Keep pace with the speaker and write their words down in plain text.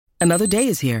Another day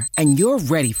is here, and you're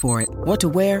ready for it. What to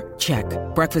wear? Check.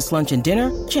 Breakfast, lunch, and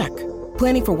dinner? Check.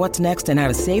 Planning for what's next and how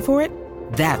to save for it?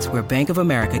 That's where Bank of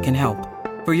America can help.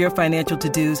 For your financial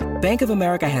to-dos, Bank of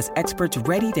America has experts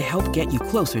ready to help get you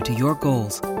closer to your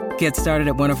goals. Get started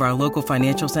at one of our local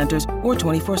financial centers or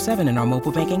 24/7 in our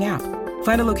mobile banking app.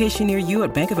 Find a location near you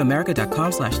at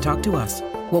bankofamerica.com/talktous.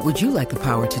 What would you like the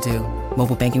power to do?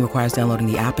 Mobile banking requires downloading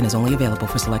the app and is only available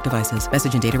for select devices.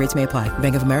 Message and data rates may apply.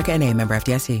 Bank of America N.A., member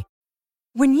FDIC.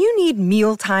 When you need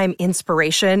mealtime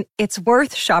inspiration, it's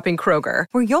worth shopping Kroger,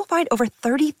 where you'll find over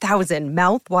 30,000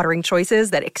 mouth-watering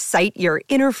choices that excite your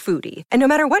inner foodie. And no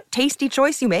matter what tasty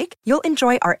choice you make, you'll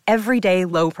enjoy our everyday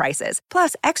low prices,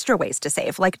 plus extra ways to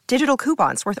save, like digital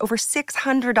coupons worth over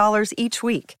 $600 each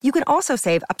week. You can also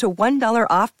save up to $1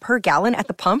 off per gallon at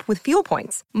the pump with fuel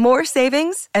points. More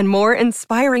savings and more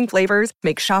inspiring flavors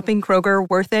make shopping Kroger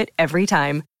worth it every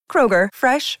time. Kroger,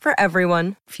 fresh for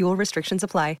everyone. Fuel restrictions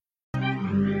apply.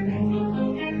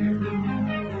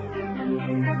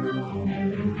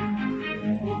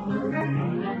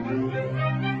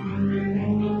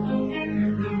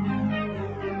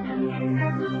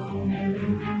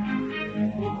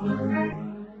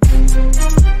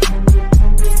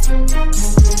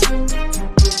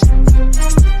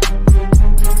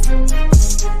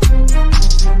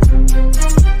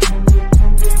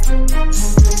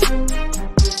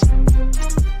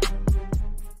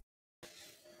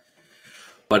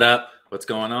 What up? What's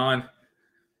going on? I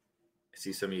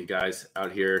see some of you guys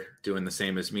out here doing the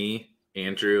same as me.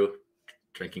 Andrew,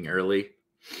 drinking early.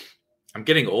 I'm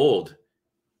getting old.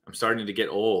 I'm starting to get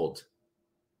old.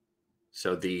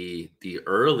 So the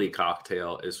early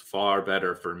cocktail is far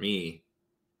better for me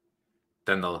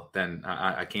than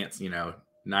I can't,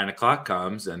 9 o'clock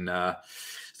comes and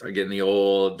start getting the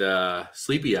old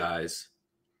sleepy eyes.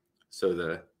 So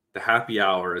the happy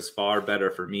hour is far better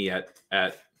for me at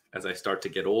as I start to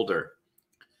get older.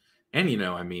 And,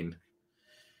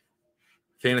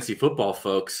 fantasy football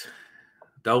folks,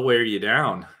 they'll wear you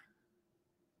down.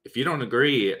 If you don't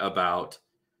agree about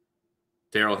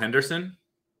Darrell Henderson,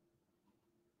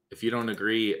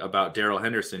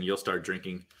 you'll start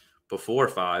drinking before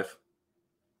 5.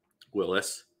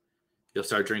 Willis, you'll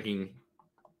start drinking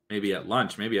maybe at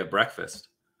lunch, maybe at breakfast.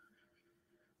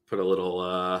 Put a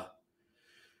little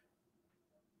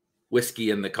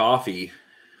whiskey in the coffee,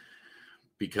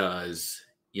 because,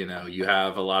 you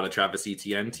have a lot of Travis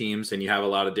Etienne teams and you have a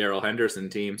lot of Darrell Henderson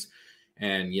teams.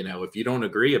 And, if you don't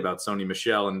agree about Sony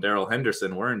Michel and Darrell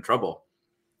Henderson, we're in trouble.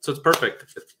 So it's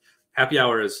perfect. Happy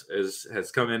hour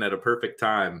has come in at a perfect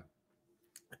time.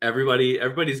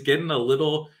 Everybody's getting a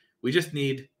little, we just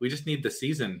need the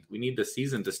season. We need the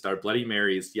season to start. Bloody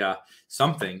Marys. Yeah.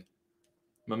 Something.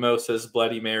 Mimosas,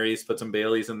 Bloody Marys, put some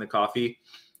Baileys in the coffee.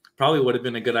 Probably would have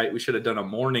been a good idea. We should have done a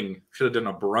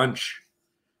brunch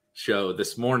show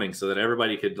this morning so that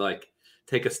everybody could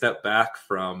take a step back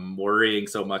from worrying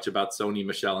so much about Sony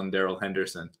Michel and Darrell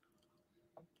Henderson.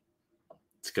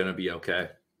 It's going to be okay.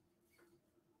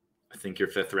 I think your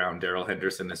 5th round Darrell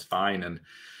Henderson is fine. And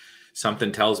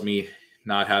something tells me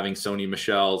not having Sony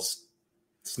Michel's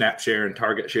snap share and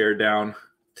target share down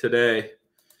today,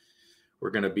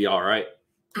 we're going to be all right.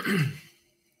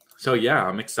 So yeah,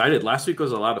 I'm excited. Last week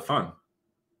was a lot of fun.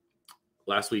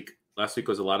 Last week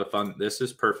was a lot of fun. This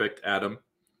is perfect, Adam.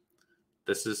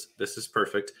 This is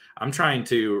perfect. I'm trying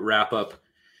to wrap up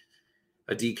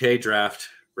a DK draft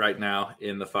right now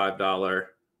in the $5.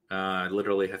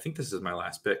 Literally, I think this is my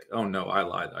last pick. Oh no, I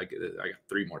lied. I got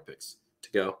 3 more picks to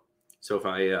go. So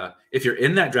if you're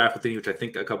in that draft with me, which I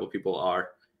think a couple people are,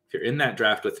 if you're in that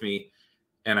draft with me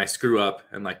and I screw up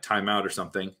and time out or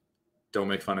something, don't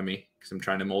make fun of me, because I'm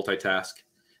trying to multitask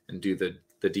and do the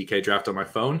DK draft on my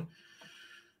phone.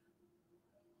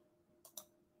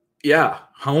 Yeah,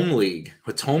 home league.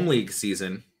 It's home league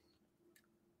season,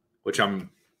 which I'm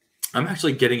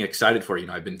actually getting excited for.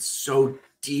 I've been so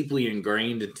deeply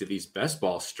ingrained into these best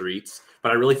ball streets,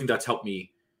 but I really think that's helped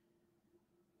me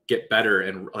get better,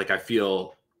 and I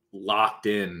feel locked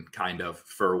in kind of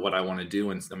for what I want to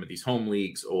do in some of these home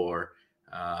leagues, or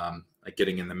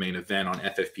getting in the main event on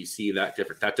FFPC, that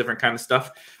different kind of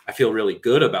stuff. I feel really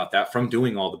good about that from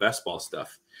doing all the best ball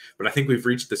stuff. But I think we've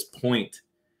reached this point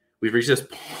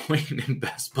in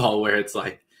best ball where it's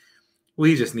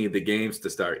we just need the games to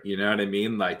start. You know what I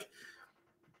mean?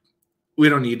 We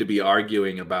don't need to be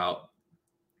arguing about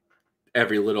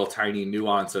every little tiny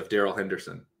nuance of Darrell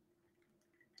Henderson.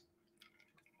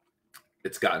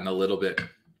 It's gotten a little bit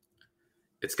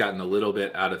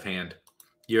out of hand.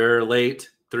 You're late.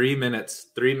 3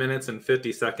 minutes and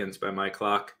 50 seconds by my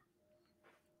clock.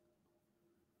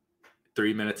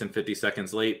 3 minutes and 50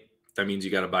 seconds late. That means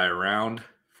you got to buy a round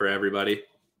for everybody.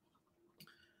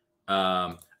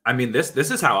 I mean, this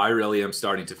is how I really am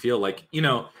starting to feel like,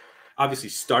 obviously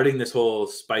starting this whole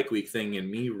Spike Week thing and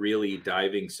me really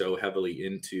diving so heavily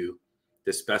into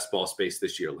this best ball space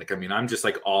this year. Like, I mean, I'm just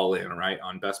like all in, right,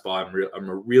 on best ball. I'm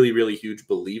a really, really huge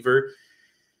believer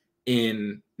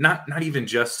in not even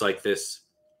just like this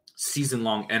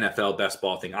season-long NFL best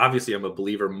ball thing. Obviously, I'm a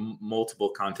believer, multiple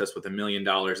contests with $1 million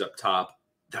up top.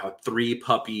 3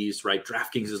 puppies, right?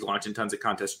 DraftKings is launching tons of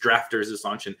contests. Drafters is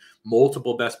launching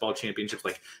multiple best ball championships.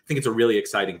 Like, I think it's a really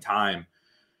exciting time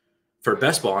for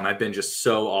best ball, and I've been just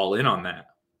so all in on that.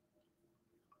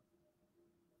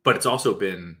 But it's also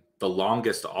been the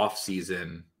longest off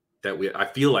season that I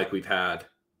feel like we've had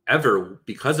ever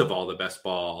because of all the best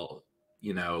ball,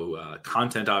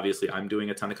 content. Obviously, I'm doing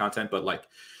a ton of content, but like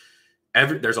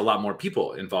there's a lot more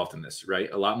people involved in this, right?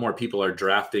 A lot more people are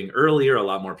drafting earlier. A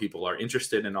lot more people are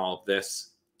interested in all of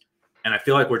this. And I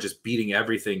feel like we're just beating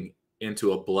everything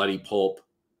into a bloody pulp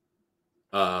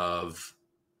of,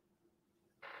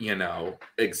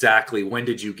 exactly when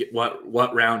did you get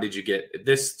what round did you get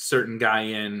this certain guy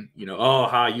in,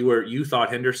 you thought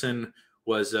Henderson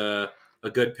was a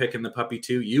good pick in the puppy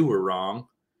too. You were wrong.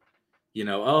 You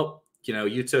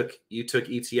took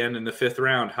ETN in the 5th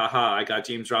round. Haha, I got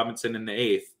James Robinson in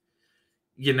the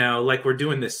 8th. Like we're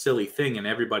doing this silly thing and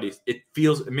it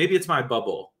feels, maybe it's my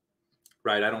bubble,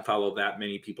 right? I don't follow that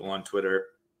many people on Twitter,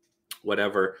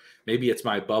 whatever. Maybe it's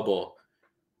my bubble,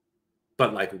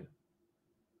 but like,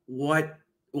 what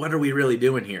are we really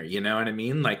doing here? You know what I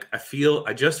mean? Like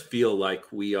I just feel like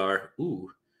we are,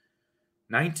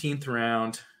 19th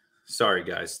round. Sorry,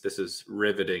 guys, this is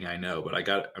riveting. I know, but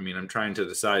I'm trying to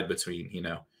decide between,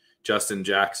 Justin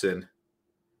Jackson.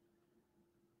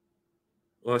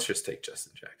 Well, let's just take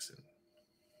Justin Jackson.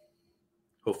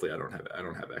 Hopefully I don't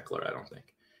have Eckler, I don't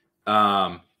think.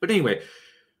 But anyway,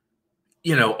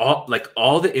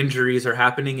 all the injuries are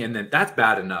happening, and then that's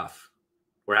bad enough.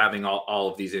 We're having all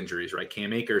of these injuries, right?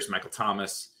 Cam Akers, Michael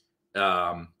Thomas,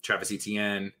 Travis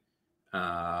Etienne,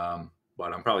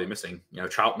 what I'm probably missing.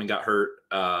 Troutman got hurt.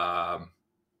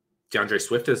 DeAndre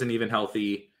Swift isn't even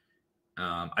healthy.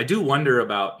 I do wonder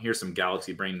about, here's some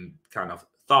galaxy brain kind of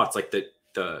thoughts, like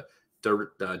the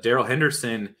Darrell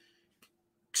Henderson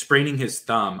spraining his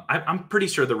thumb. I'm pretty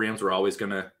sure the Rams were always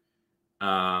going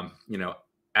to,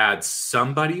 add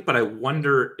somebody, but I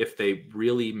wonder if they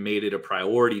really made it a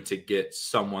priority to get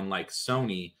someone like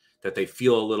Sony that they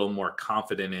feel a little more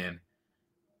confident in,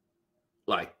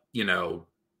 like,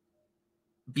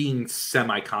 being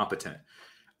semi-competent.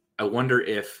 I wonder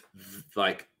if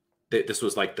this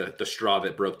was like the straw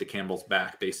that broke the camel's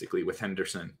back, basically, with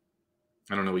Henderson.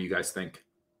 I don't know what you guys think.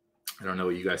 I don't know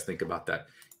what you guys think about that.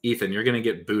 Ethan, you're going to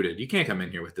get booted. You can't come in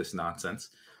here with this nonsense.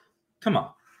 Come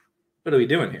on. What are we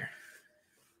doing here?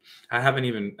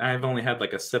 I've only had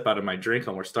like a sip out of my drink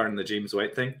and we're starting the James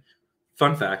White thing.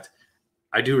 Fun fact,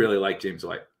 I do really like James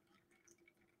White.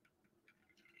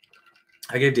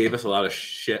 I gave Davis a lot of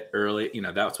shit early.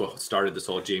 That's what started this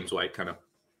whole James White kind of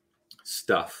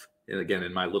stuff. And again,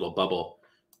 in my little bubble.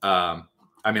 I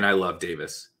love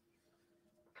Davis.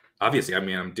 Obviously,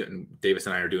 Davis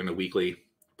and I are doing a weekly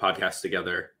podcast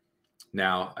together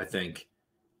now. I think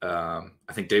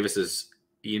Davis is,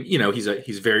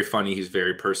 he's very funny. He's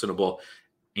very personable.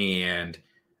 And,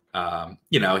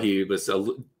 he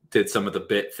did some of the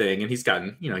bit thing, and he's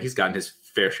gotten his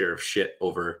fair share of shit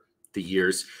over the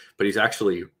years, but he's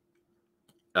actually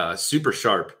super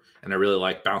sharp. And I really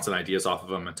like bouncing ideas off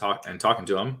of him and talking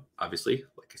to him, obviously,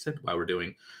 like I said, while we're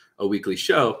doing a weekly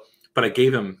show. But I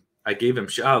gave him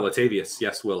Latavius.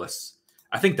 Yes, Willis.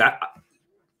 I think that,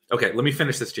 okay, let me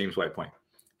finish this James White point,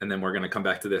 and then we're going to come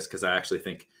back to this, because I actually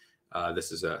think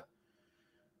this is a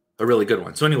really good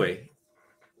one. So anyway,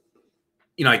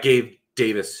 I gave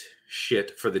Davis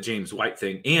shit for the James White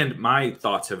thing, and my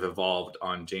thoughts have evolved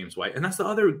on James White. And that's the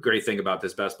other great thing about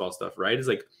this best ball stuff, right? Is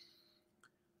like,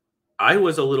 I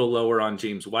was a little lower on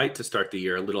James White to start the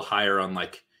year, a little higher on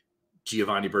like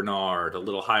Giovanni Bernard, a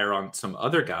little higher on some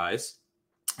other guys.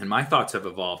 And my thoughts have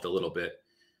evolved a little bit,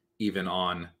 even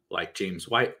on like James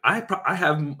White. I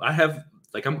have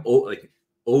like, I'm like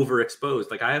overexposed.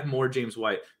 Like, I have more James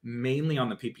White mainly on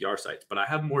the PPR sites, but I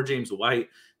have more James White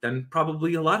than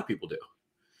probably a lot of people do.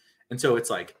 And so it's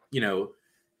like,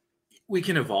 we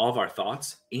can evolve our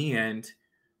thoughts, and,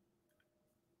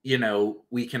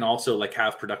 we can also like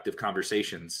have productive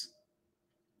conversations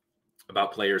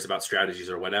about players, about strategies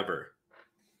or whatever.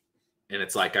 And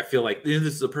it's like, I feel like this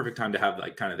is a perfect time to have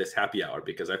like kind of this happy hour,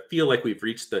 because I feel like we've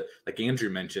reached like Andrew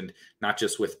mentioned, not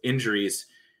just with injuries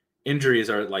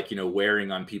are like,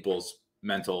 wearing on people's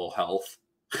mental health.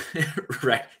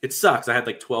 Right. It sucks. I had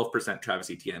like 12% Travis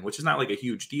Etienne, which is not like a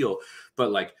huge deal,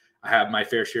 but like I have my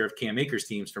fair share of Cam Akers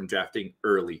teams from drafting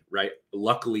early, right?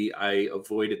 Luckily, I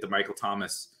avoided the Michael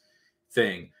Thomas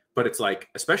thing, but it's like,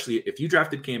 especially if you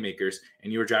drafted Cam Akers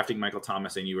and you were drafting Michael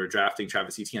Thomas and you were drafting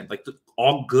Travis Etienne, like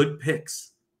all good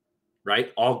picks,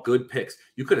 right? All good picks.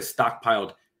 You could have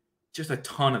stockpiled just a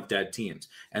ton of dead teams.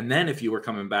 And then if you were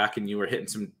coming back and you were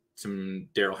hitting some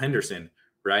Darrell Henderson,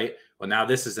 right? Well, now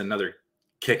this is another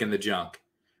kick in the junk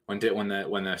when the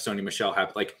Sony Michel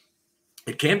happened. Like,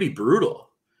 it can be brutal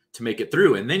to make it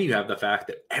through. And then you have the fact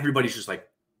that everybody's just like,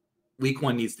 week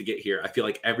one needs to get here. I feel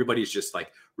like everybody's just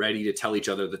like ready to tell each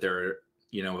other that they're,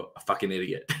 a fucking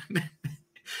idiot.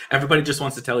 Everybody just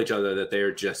wants to tell each other that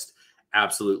they're just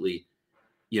absolutely,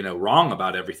 wrong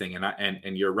about everything.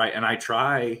 And you're right. And I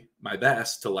try my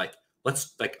best to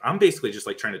I'm basically just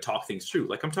like trying to talk things through.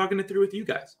 Like I'm talking it through with you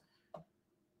guys,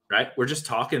 right? We're just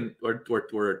talking,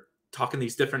 we're talking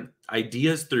these different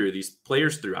ideas through, these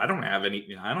players through. I don't have any,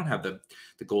 I don't have the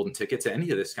golden ticket to any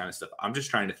of this kind of stuff. I'm just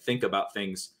trying to think about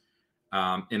things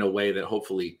in a way that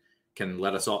hopefully can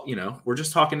let us all, we're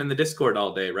just talking in the Discord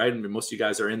all day, right? And most of you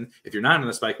guys are in. If you're not in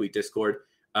the Spike Week Discord,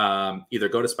 either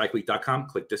go to spikeweek.com,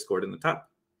 click Discord in the top,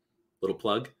 little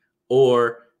plug,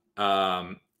 or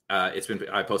I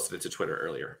posted it to Twitter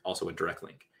earlier, also a direct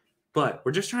link. But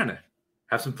we're just trying to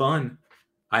have some fun.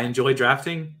 I enjoy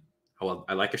drafting. Well,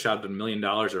 I like a shot at $1 million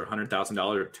or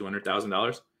 $100,000 or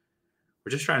 $200,000. We're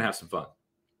just trying to have some fun.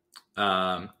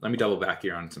 Let me double back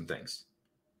here on some things.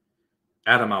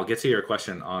 Adam, I'll get to your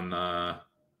question on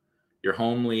your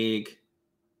home league.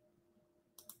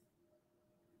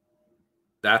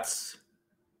 This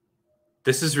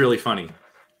is really funny.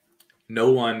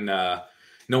 No one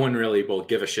really will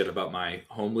give a shit about my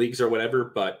home leagues or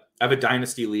whatever, but I have a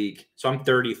dynasty league. So I'm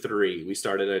 33. We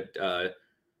started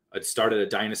a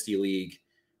dynasty league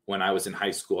when I was in high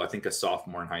school. I think a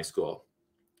sophomore in high school.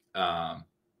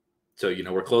 So,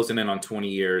 we're closing in on 20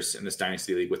 years in this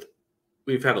dynasty league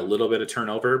we've had a little bit of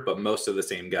turnover, but most of the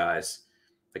same guys,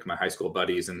 like my high school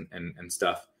buddies and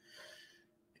stuff.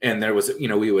 And there was,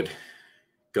 we would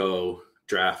go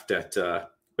draft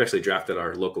we actually drafted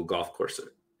our local golf course.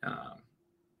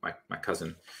 My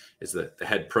cousin is the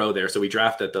head pro there. So we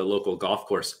drafted at the local golf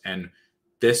course, and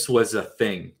this was a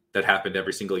thing that happened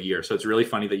every single year. So it's really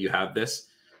funny that you have this,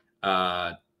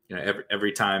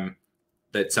 every time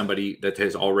that somebody that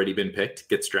has already been picked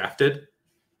gets drafted.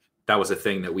 That was a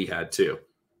thing that we had too.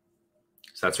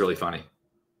 So that's really funny.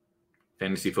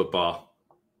 Fantasy football.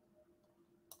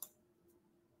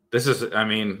 This is,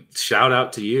 shout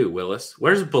out to you, Willis.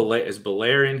 Where's Belair? Is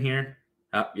Belair in here?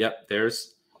 Yep.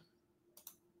 There's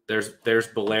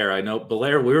Belair. I know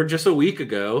Belair. We were just a week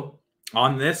ago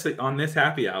on this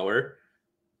happy hour.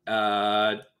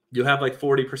 You have like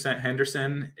 40%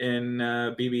 Henderson in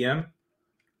BBM.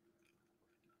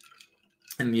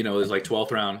 And, there's like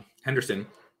 12th round Henderson,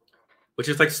 which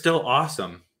is like still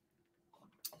awesome.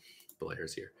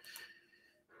 Blair's here.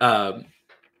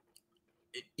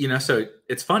 So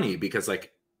it's funny because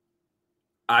like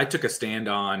I took a stand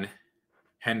on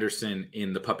Henderson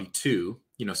in the Puppy 2,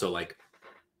 so like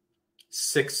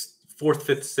 4th,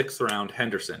 5th, 6th round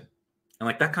Henderson. And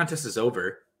like that contest is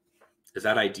over. Is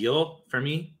that ideal for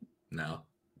me? No.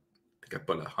 I think I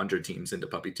put 100 teams into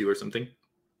Puppy 2 or something.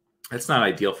 That's not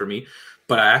ideal for me,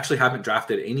 but I actually haven't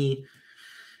drafted any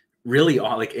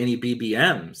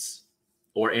BBMs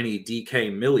or any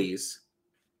DK millies,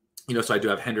 so I do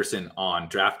have Henderson on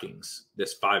DraftKings,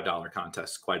 this $5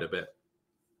 contest quite a bit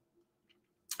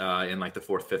in like the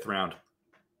 4th, 5th round.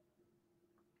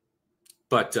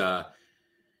 But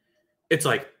it's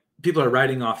like people are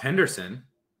writing off Henderson.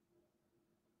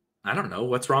 I don't know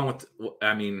what's wrong with,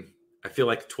 I feel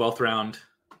like 12th round,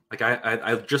 like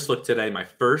I just looked today, my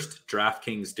first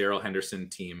DraftKings Darrell Henderson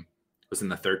team was in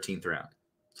the 13th round.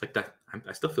 It's like that.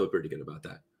 I still feel pretty good about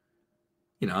that.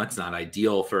 It's not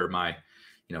ideal for my,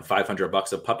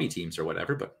 $500 of puppy teams or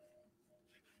whatever, but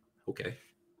okay.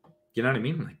 You know what I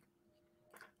mean? Like,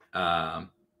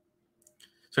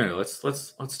 so anyway,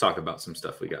 let's talk about some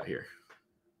stuff we got here.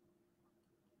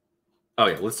 Oh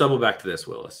yeah. Let's double back to this,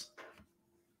 Willis.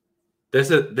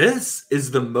 This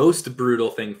is the most brutal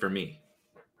thing for me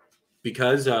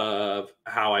because of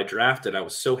how I drafted. I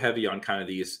was so heavy on kind of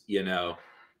these, I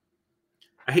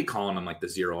hate calling them like the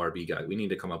zero RB guy. We need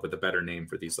to come up with a better name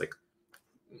for these, like,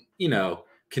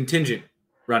 contingent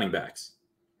running backs.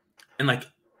 And like,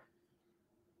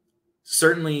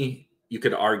 certainly you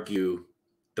could argue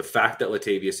the fact that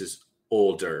Latavius is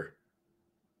older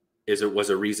was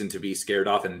a reason to be scared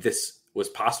off. And this was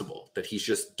possible, that he's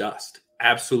just dust.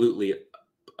 Absolutely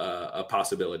a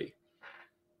possibility.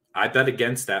 I bet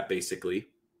against that basically.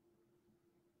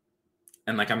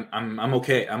 And like, I'm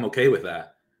okay. I'm okay with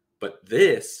that. But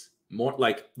this more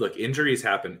like, look, injuries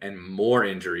happen and more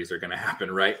injuries are going to happen,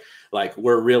 right? Like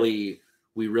we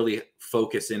really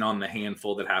focus in on the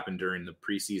handful that happened during the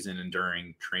preseason and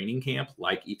during training camp,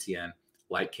 like ETN,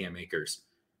 like Cam Akers.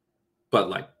 But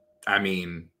like, I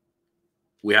mean,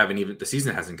 the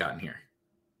season hasn't gotten here.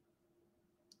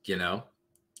 You know,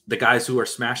 the guys who are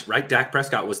smashed, right? Dak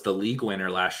Prescott was the league winner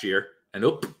last year, and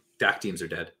Dak teams are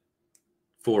dead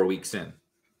 4 weeks in.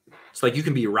 It's like you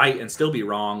can be right and still be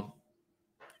wrong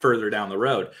further down the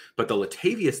road. But the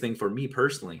Latavius thing for me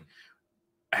personally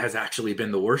has actually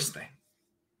been the worst thing.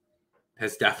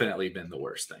 Has definitely been the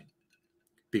worst thing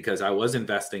because I was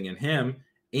investing in him,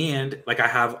 and like I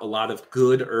have a lot of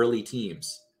good early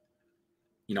teams.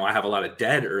 You know, I have a lot of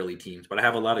dead early teams, but I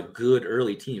have a lot of good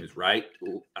early teams, right?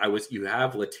 You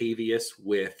have Latavius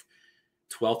with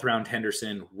 12th round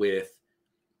Henderson, with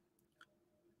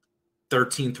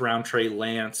 13th round Trey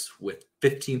Lance, with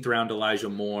 15th round Elijah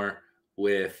Moore,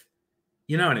 with,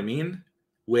 you know what I mean?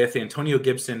 With Antonio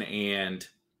Gibson and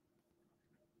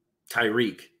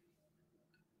Tyreek,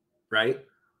 right?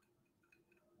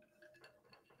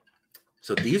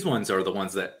 So these ones are the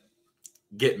ones that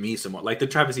get me somewhat. Like the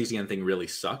Travis Etienne thing really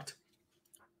sucked,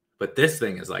 but this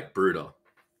thing is like brutal.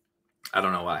 I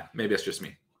don't know why. Maybe it's just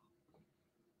me.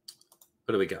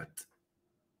 What do we got?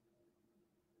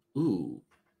 Ooh.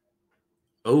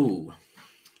 Oh,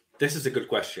 this is a good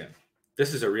question.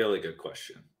 This is a really good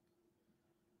question.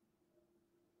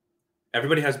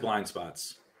 Everybody has blind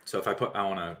spots. So I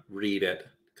want to read it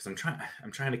because I'm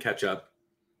trying to catch up.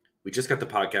 We just got the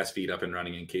podcast feed up and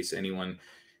running in case anyone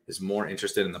is more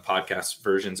interested in the podcast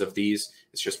versions of these.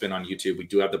 It's just been on YouTube. We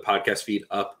do have the podcast feed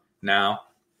up now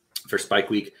for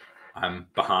Spike Week. I'm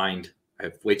behind. I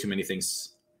have way too many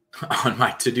things on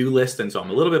my to-do list, and so I'm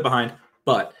a little bit behind,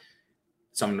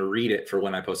 so I'm going to read it for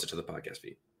when I post it to the podcast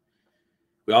feed.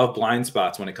 We all have blind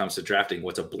spots when it comes to drafting.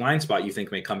 What's a blind spot you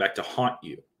think may come back to haunt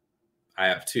you? I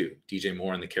have two. DJ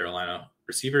Moore and the Carolina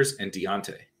receivers, and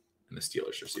Deontay and the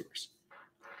Steelers receivers.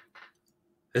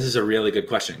 This is a really good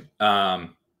question.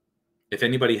 If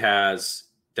anybody has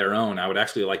their own, I would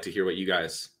actually like to hear what you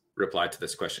guys reply to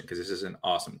this question because this is an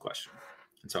awesome question.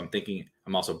 And so I'm thinking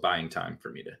I'm also buying time for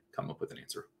me to come up with an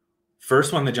answer.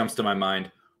 First one that jumps to my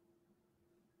mind,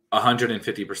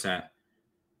 150%,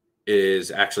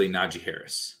 is actually Najee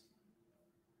Harris.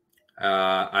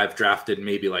 I've drafted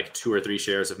maybe like 2 or 3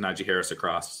 shares of Najee Harris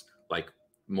across like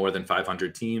more than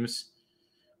 500 teams,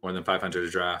 more than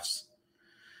 500 drafts.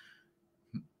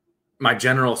 My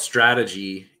general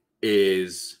strategy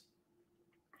is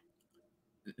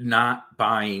not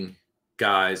buying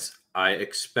guys I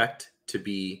expect to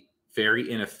be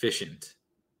very inefficient.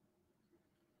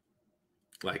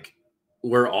 Like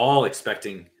we're all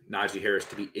expecting Najee Harris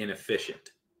to be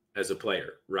inefficient as a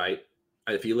player, right?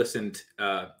 If you listened,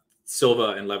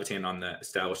 Silva and Levitan on the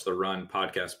Establish the Run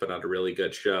podcast put out a really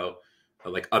good show,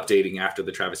 like updating after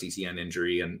the Travis Etienne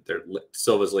injury and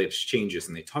Silva's latest changes.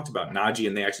 And they talked about Najee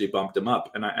and they actually bumped him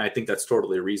up. And I think that's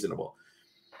totally reasonable.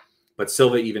 But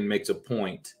Silva even makes a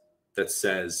point that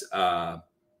says,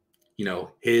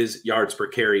 his yards per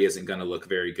carry isn't going to look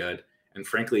very good. And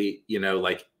frankly,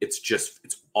 like it's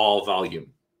all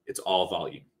volume. It's all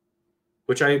volume,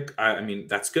 which I mean,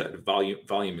 that's good.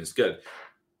 Volume is good.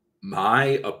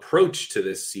 My approach to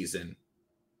this season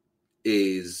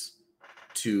is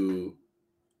to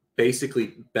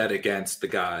basically bet against the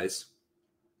guys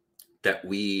that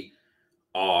we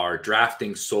are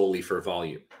drafting solely for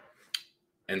volume.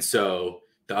 And so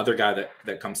the other guy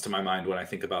that comes to my mind when I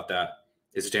think about that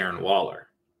is Darren Waller.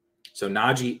 So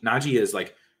Najee is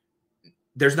like,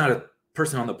 there's not a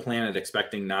person on the planet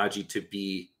expecting Najee to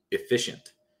be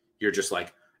efficient. You're just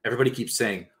like, everybody keeps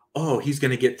saying, oh, he's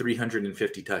going to get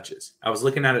 350 touches. I was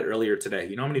looking at it earlier today.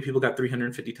 You know how many people got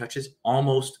 350 touches?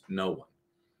 Almost no one.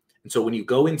 And so when you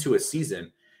go into a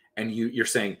season and you're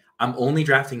saying, I'm only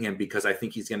drafting him because I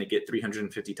think he's going to get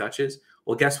 350 touches.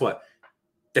 Well, guess what?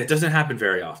 That doesn't happen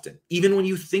very often. Even when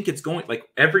you think it's going, like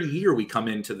every year we come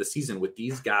into the season with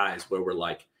these guys where we're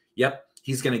like, yep,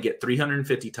 he's going to get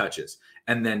 350 touches.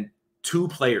 And then 2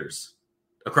 players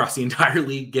across the entire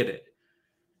league get it.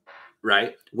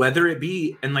 Right? Whether it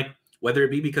be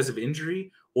because of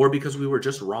injury or because we were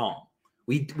just wrong.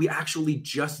 We actually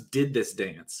just did this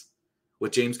dance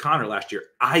with James Conner last year.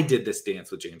 I did this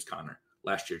dance with James Conner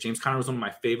last year. James Conner was one of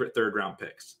my favorite 3rd round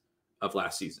picks of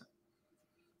last season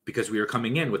because we were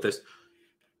coming in with this,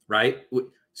 right?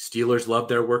 Steelers love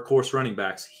their workhorse running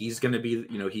backs. He's going to be,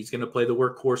 he's going to play the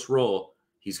workhorse role.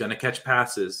 He's going to catch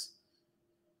passes.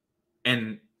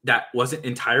 And that wasn't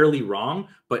entirely wrong,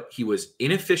 but he was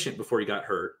inefficient before he got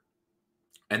hurt.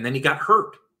 And then he got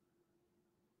hurt.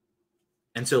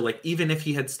 And so, like, even if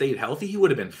he had stayed healthy, he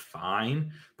would have been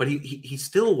fine. But he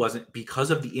still wasn't,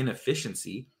 because of the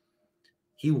inefficiency,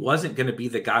 he wasn't going to be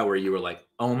the guy where you were like,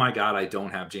 oh my God, I don't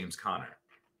have James Conner.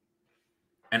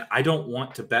 And I don't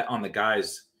want to bet on the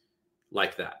guys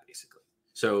like that, basically.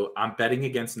 So I'm betting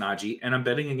against Najee, and I'm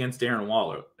betting against Darren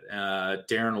Waller.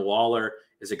 Darren Waller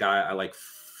is a guy I like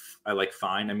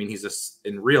fine. I mean,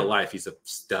 in real life, he's a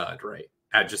stud, right?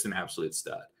 Just an absolute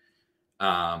stud.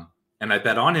 And I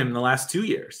bet on him in the last 2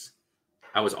 years.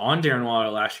 I was on Darren Waller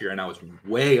last year, and I was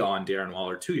way on Darren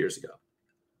Waller 2 years ago.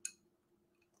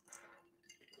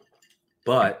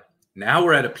 But now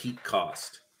we're at a peak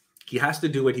cost. He has to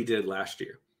do what he did last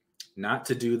year, not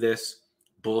to do this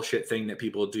bullshit thing that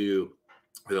people do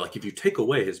where they're like, if you take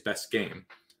away his best game.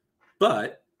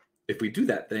 But if we do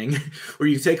that thing where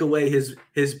you take away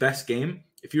his best game,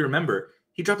 if you remember,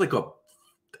 he dropped like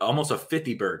almost a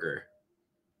 50 burger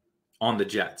on the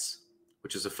Jets,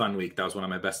 which is a fun week. That was one of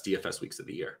my best DFS weeks of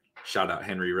the year. Shout out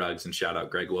Henry Ruggs and shout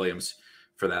out Greg Williams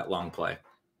for that long play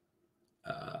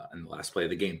in the last play of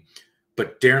the game.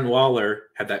 But Darren Waller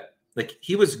had that, like,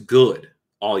 he was good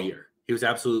all year. He was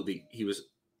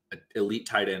an elite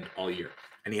tight end all year.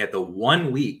 And he had the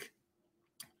 1 week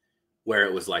where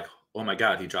it was like, oh my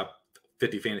God, he dropped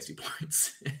 50 fantasy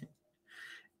points.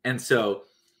 And so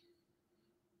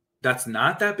that's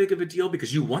not that big of a deal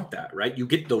because you want that, right? You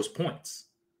get those points.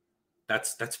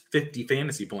 That's 50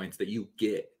 fantasy points that you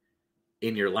get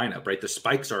in your lineup, right? The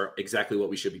spikes are exactly what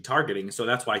we should be targeting. So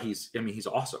that's why he's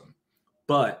awesome.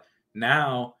 But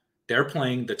now they're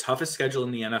playing the toughest schedule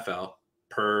in the NFL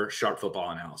per Sharp Football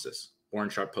Analysis. Warren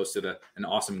Sharp posted an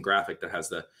awesome graphic that has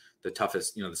the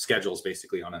toughest, the schedules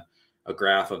basically on a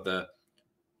graph of the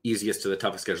easiest to the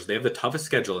toughest schedules. They have the toughest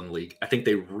schedule in the league. I think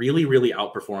they really, really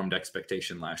outperformed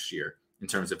expectation last year in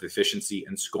terms of efficiency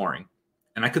and scoring.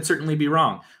 And I could certainly be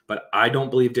wrong, but I don't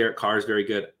believe Derek Carr is very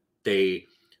good.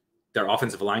 Their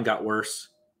offensive line got worse,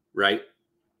 right?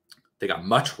 They got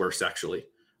much worse, actually,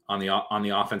 on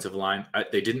the offensive line.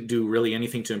 They didn't do really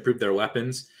anything to improve their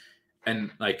weapons.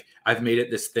 And like, I've made it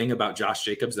this thing about Josh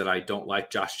Jacobs that I don't like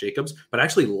Josh Jacobs, but I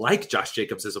actually like Josh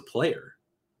Jacobs as a player.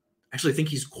 I actually think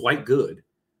he's quite good.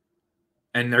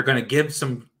 And they're going to give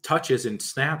some touches and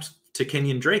snaps to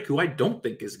Kenyon Drake, who I don't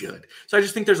think is good. So I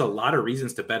just think there's a lot of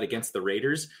reasons to bet against the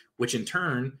Raiders, which in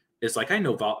turn is like, I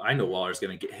know Waller's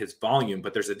going to get his volume,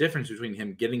 but there's a difference between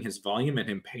him getting his volume and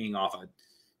him paying off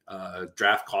a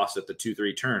draft cost at the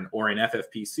 2-3 turn, or in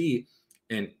FFPC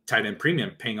and tight end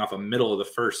premium paying off a middle of the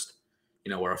first,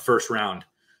 or a first round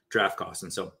draft cost.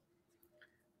 And so,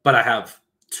 but I have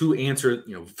to answer,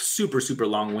 super, super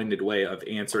long-winded way of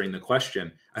answering the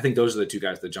question. I think those are the two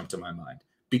guys that jump to my mind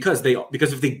because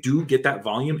if they do get that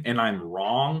volume and I'm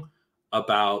wrong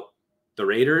about the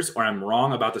Raiders or I'm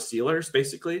wrong about the Steelers,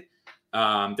 basically,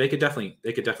 they could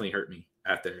definitely hurt me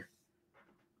at their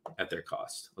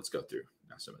cost. Let's go through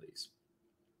now some of these.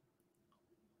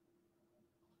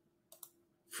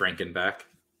 Frankenback.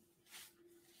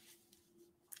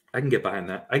 I can get behind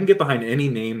that. I can get behind any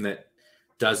name that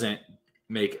doesn't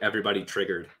make everybody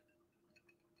triggered.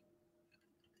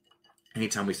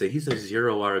 Anytime we say he's a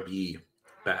 0 RB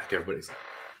back, everybody's like,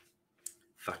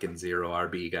 fucking 0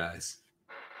 RB guys.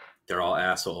 They're all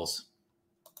assholes,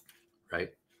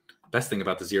 right? Best thing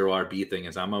about the 0 RB thing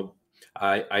is I'm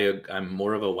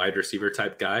more of a wide receiver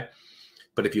type guy.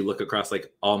 But if you look across like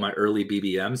all my early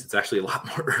BBMs, it's actually a lot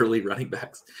more early running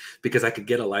backs because I could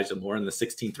get Elijah Moore in the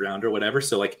 16th round or whatever.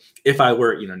 So like if I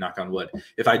were, knock on wood,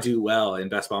 if I do well in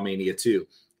Best Ball Mania 2,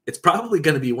 it's probably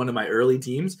going to be one of my early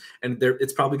teams. And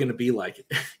it's probably going to be like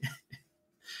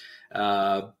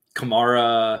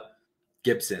Kamara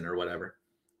Gibson or whatever,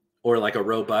 or like a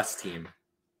robust team,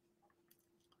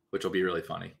 which will be really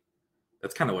funny.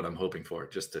 That's kind of what I'm hoping for,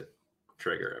 just to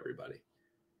trigger everybody.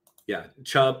 Yeah,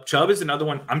 Chubb is another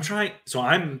one. I'm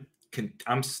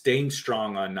staying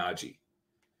strong on Najee.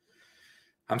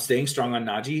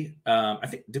 I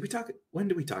think when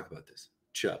did we talk about this?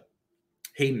 Chubb.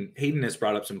 Hayden has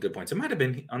brought up some good points. It might have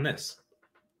been on this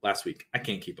last week. I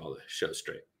can't keep all the shows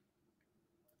straight.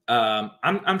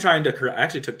 I'm trying to correct. I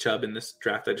actually took Chubb in this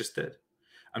draft I just did.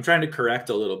 I'm trying to correct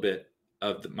a little bit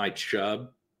of my Chubb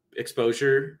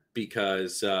exposure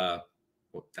because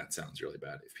well, that sounds really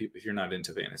bad. If you're not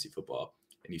into fantasy football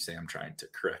and you say I'm trying to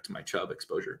correct my Chubb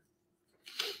exposure,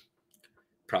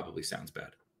 probably sounds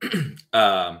bad.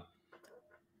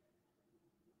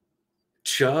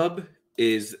 Chubb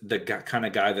is the kind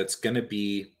of guy that's going to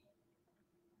be,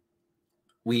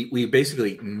 we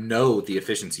basically know the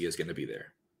efficiency is going to be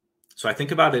there. So I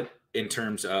think about it in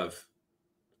terms of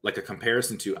like a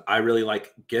comparison to, I really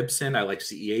like Gibson. I like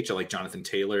CEH. I like Jonathan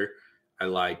Taylor. I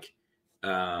like,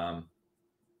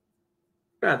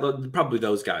 probably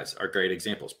those guys are great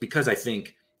examples because I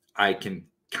think I can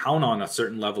count on a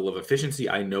certain level of efficiency.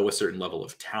 I know a certain level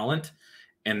of talent,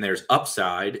 and there's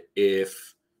upside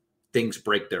if things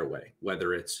break their way,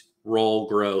 whether it's role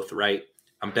growth, right?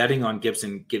 I'm betting on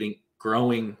Gibson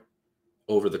growing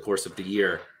over the course of the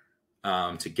year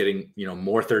to getting,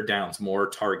 more third downs, more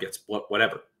targets,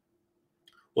 whatever.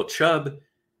 Well, Chubb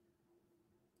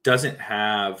doesn't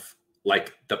have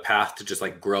like the path to just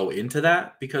like grow into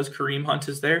that because Kareem Hunt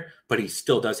is there, but he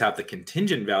still does have the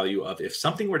contingent value of if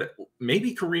something were to,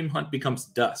 maybe Kareem Hunt becomes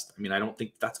dust. I mean, I don't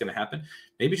think that's going to happen.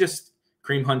 Maybe just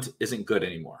Kareem Hunt isn't good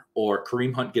anymore, or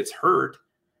Kareem Hunt gets hurt.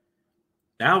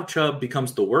 Now Chubb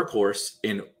becomes the workhorse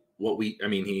in what we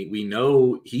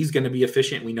know he's going to be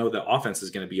efficient. We know the offense is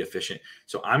going to be efficient.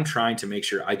 So I'm trying to make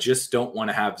sure I just don't want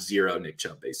to have zero Nick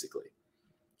Chubb, basically.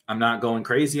 I'm not going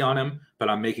crazy on him, but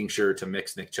I'm making sure to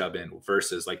mix Nick Chubb in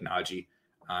versus like Najee.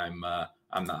 I'm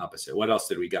the opposite. What else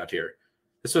did we got here?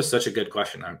 This was such a good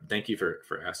question. Thank you for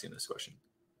asking this question.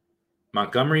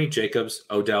 Montgomery, Jacobs,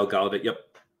 Odell, Golladay.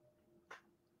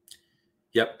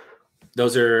 Yep.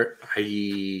 Those are,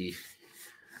 I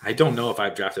don't know if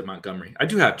I've drafted Montgomery. I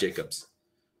do have Jacobs.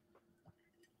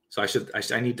 So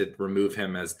I need to remove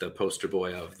him as the poster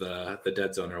boy of the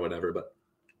dead zone or whatever, but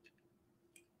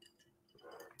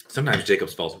sometimes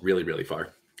Jacobs falls really, really far.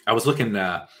 I was looking.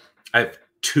 I have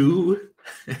two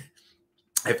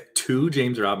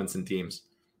James Robinson teams.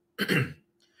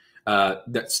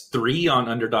 That's 3 on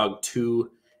Underdog,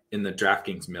 2 in the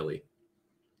DraftKings Millie.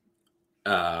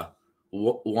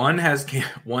 One has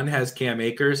Cam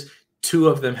Akers. 2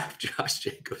 of them have Josh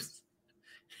Jacobs.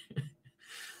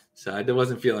 So I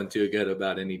wasn't feeling too good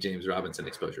about any James Robinson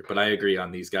exposure, but I agree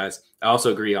on these guys. I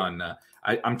also agree on.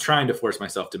 I'm trying to force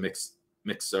myself to mix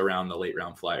around the late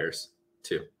round flyers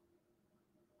too.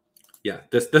 Yeah,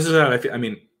 this is how I feel. I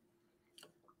mean,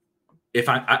 if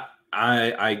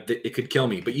it could kill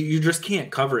me, but you just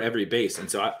can't cover every base. And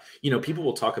so people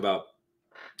will talk about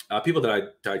people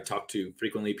that I talk to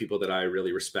frequently, people that I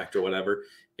really respect or whatever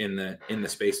in the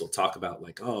space will talk about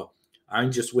like, oh, I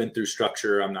just win through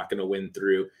structure. I'm not going to win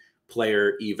through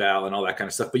player eval and all that kind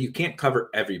of stuff, but you can't cover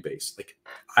every base. Like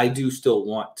I do still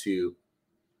want to,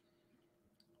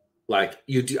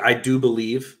 I do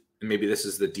believe, and maybe this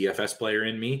is the DFS player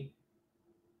in me,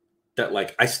 that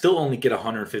like I still only get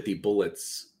 150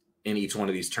 bullets in each one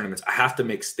of these tournaments. I have to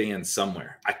make stands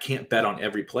somewhere. I can't bet on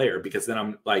every player because then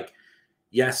I'm like,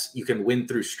 yes, you can win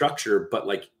through structure, but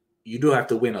like you do have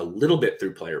to win a little bit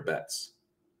through player bets.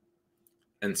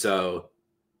 And so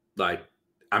like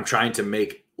I'm trying to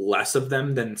make less of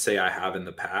them than say I have in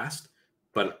the past.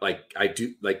 But like I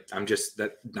do, like I'm just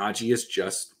that Najee is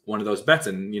just one of those bets.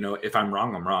 And if I'm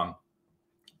wrong, I'm wrong.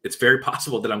 It's very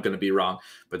possible that I'm going to be wrong,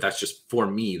 but that's just for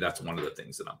me. That's one of the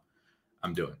things that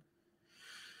I'm doing.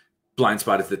 Blind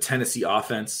spot is the Tennessee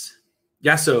offense.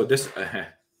 Yeah. So this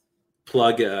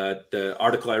plug the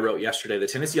article I wrote yesterday. The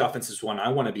Tennessee offense is one I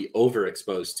want to be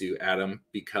overexposed to, Adam,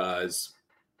 because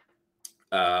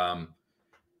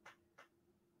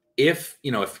if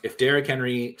Derrick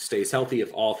Henry stays healthy,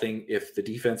 if the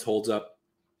defense holds up,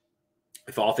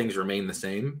 if all things remain the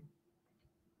same,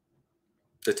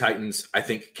 the Titans, I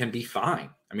think, can be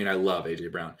fine. I mean, I love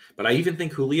AJ Brown, but I even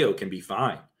think Julio can be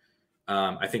fine.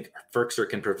 I think Firkser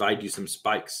can provide you some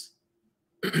spikes.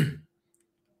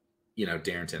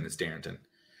 Darrington is Darrington.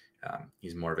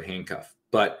 He's more of a handcuff,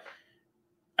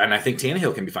 and I think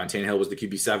Tannehill can be fine. Tannehill was the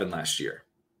QB7 last year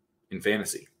in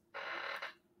fantasy,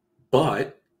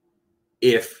 but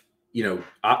if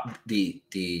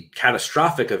the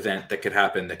catastrophic event that could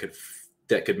happen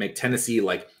that could make Tennessee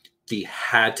like the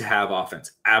had to have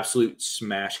offense, absolute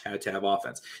smash had to have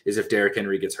offense, is if Derrick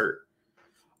Henry gets hurt.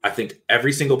 I think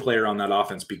every single player on that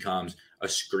offense becomes a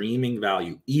screaming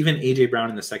value. Even AJ Brown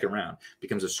in the second round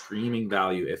becomes a screaming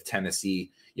value if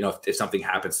Tennessee, if something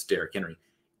happens to Derrick Henry.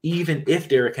 Even if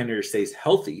Derrick Henry stays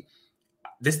healthy,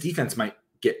 this defense might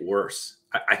get worse.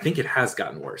 I think it has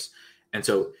gotten worse. And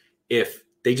so if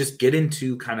they just get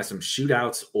into kind of some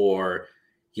shootouts or,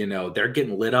 they're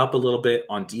getting lit up a little bit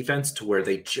on defense to where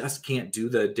they just can't do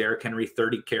the Derrick Henry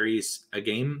 30 carries a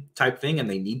game type thing, and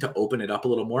they need to open it up a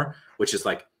little more, which is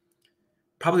like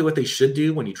probably what they should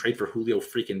do when you trade for Julio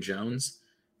freaking Jones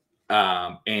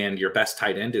and your best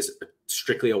tight end is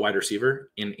strictly a wide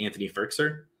receiver in Anthony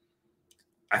Firkser.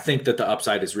 I think that the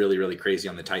upside is really, really crazy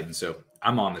on the Titans. So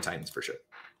I'm on the Titans for sure.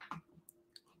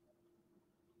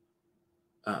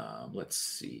 Let's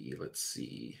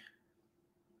see.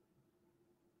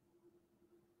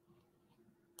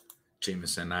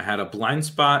 Jameson, I had a blind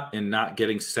spot in not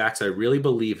getting sacks I really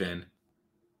believe in,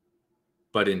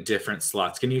 but in different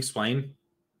slots. Can you explain?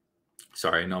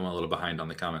 Sorry, I know I'm a little behind on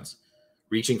the comments.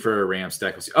 Reaching for a Ram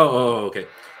stack. Okay.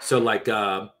 So like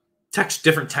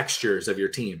different textures of your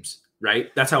teams,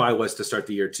 right? That's how I was to start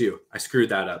the year too. I screwed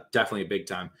that up, definitely big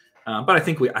time. But I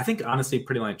think honestly,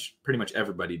 pretty much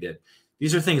everybody did.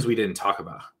 These are things we didn't talk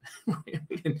about.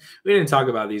 we didn't talk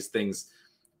about these things.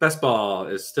 Best ball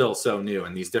is still so new,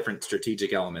 and these different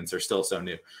strategic elements are still so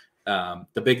new.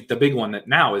 The big one that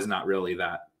now is not really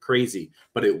that crazy,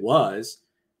 but it was.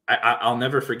 I'll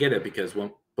never forget it because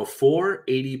before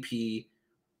ADP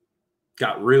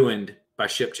got ruined by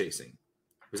ship chasing,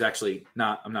 it was actually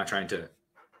not. I'm not trying to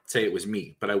say it was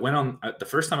me, but I went on the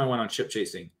first time I went on ship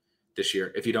chasing this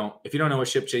year. If you don't know what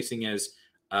ship chasing is,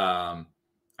 I'm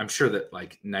sure that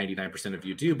like 99% of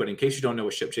you do, but in case you don't know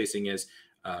what ship chasing is,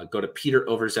 go to Peter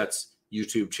Overzet's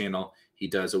YouTube channel. He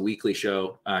does a weekly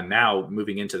show. Now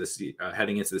moving into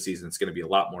heading into the season, it's going to be a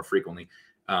lot more frequently,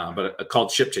 but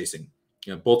called Ship Chasing.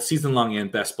 Both season long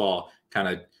and best ball kind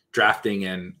of drafting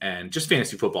and just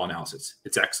fantasy football analysis.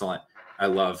 It's excellent. I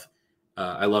love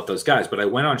those guys. But I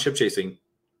went on Ship Chasing,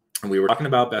 and we were talking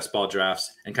about best ball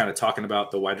drafts and kind of talking about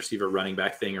the wide receiver running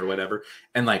back thing or whatever.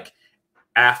 And like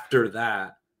after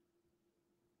that,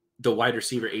 the wide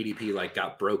receiver ADP like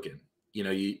got broken.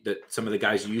 Some of the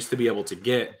guys you used to be able to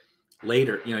get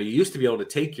later, you used to be able to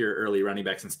take your early running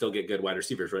backs and still get good wide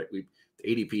receivers, right? The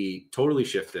ADP totally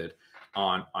shifted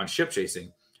on ship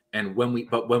chasing. And when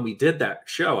we did that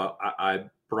show, I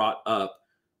brought up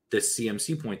this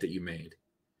CMC point that you made.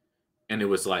 And it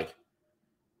was like,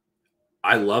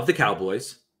 I love the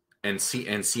Cowboys and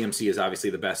CMC is obviously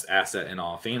the best asset in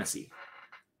all fantasy.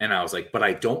 And I was like, but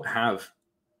I don't have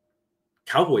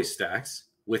Cowboys stacks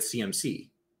with CMC.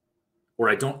 Or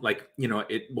I don't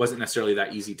it wasn't necessarily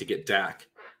that easy to get Dak,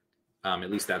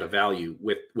 at least at a value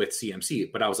with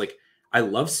CMC. But I was like, I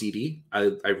love CD.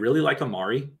 I really like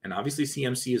Amari, and obviously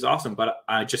CMC is awesome. But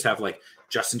I just have like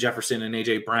Justin Jefferson and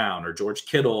AJ Brown or George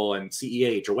Kittle and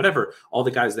CEH or whatever, all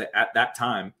the guys that at that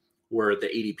time were the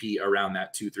ADP around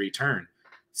that 2-3 turn.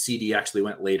 CD actually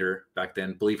went later back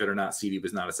then. Believe it or not, CD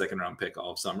was not a second round pick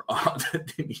all of summer,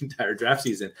 the entire draft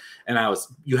season. And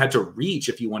you had to reach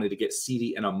if you wanted to get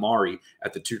CD and Amari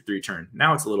at the 2-3 turn.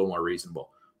 Now it's a little more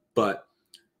reasonable, but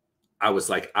I was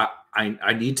like,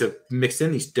 I need to mix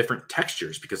in these different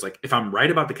textures because like if I'm right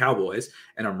about the Cowboys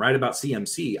and I'm right about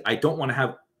CMC, I don't want to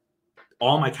have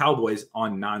all my Cowboys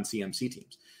on non-CMC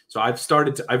teams. So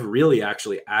I've really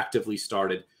actually actively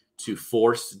started to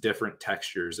force different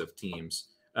textures of teams.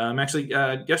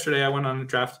 Yesterday I went on a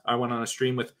draft. I went on a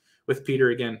stream with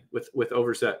Peter again, with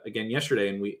Overzet again yesterday.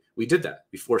 And we did that.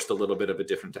 We forced a little bit of a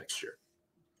different texture.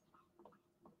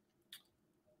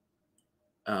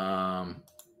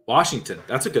 Washington,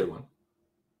 that's a good one.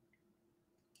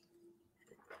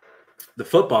 The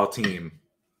football team,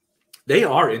 they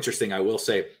are interesting, I will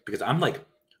say, because I'm like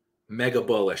mega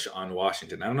bullish on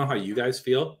Washington. I don't know how you guys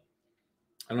feel.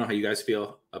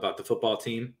 About the football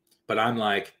team, but I'm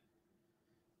like,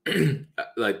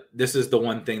 this is the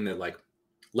one thing that like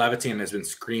Levitan has been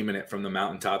screaming it from the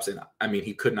mountaintops. And I mean,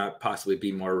 he could not possibly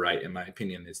be more right. In my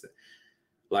opinion, is that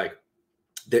like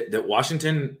the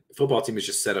Washington football team is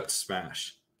just set up to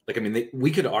smash. Like, I mean,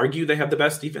 we could argue they have the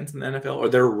best defense in the NFL, or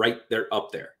they're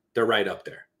up there. They're right up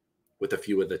there with a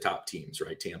few of the top teams,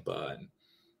 right? Tampa and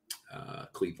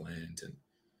Cleveland and,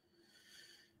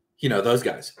 those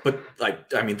guys. But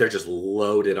like, I mean, they're just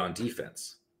loaded on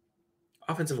defense.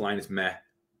 Offensive line is meh.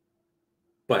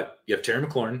 But you have Terry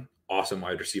McLaurin, awesome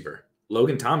wide receiver.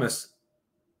 Logan Thomas,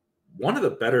 one of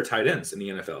the better tight ends in the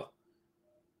NFL.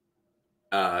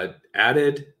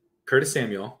 Added Curtis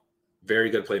Samuel,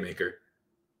 very good playmaker.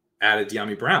 Added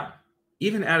De'Ami Brown.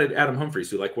 Even added Adam Humphries,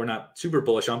 who like we're not super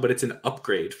bullish on, but it's an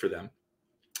upgrade for them.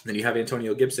 Then you have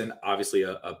Antonio Gibson, obviously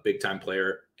a big-time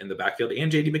player in the backfield,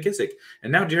 and J.D. McKissick.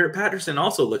 And now Jarrett Patterson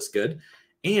also looks good.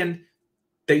 And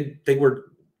they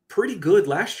were pretty good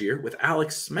last year with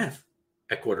Alex Smith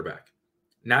at quarterback.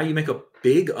 Now you make a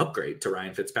big upgrade to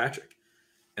Ryan Fitzpatrick.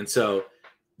 And so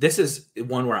this is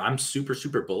one where I'm super,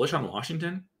 super bullish on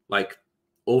Washington, like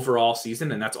overall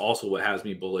season. And that's also what has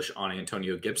me bullish on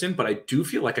Antonio Gibson. But I do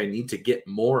feel like I need to get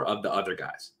more of the other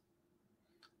guys.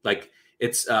 Like,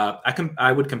 it's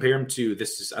I would compare him to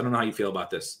this. I don't know how you feel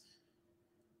about this.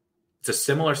 It's a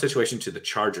similar situation to the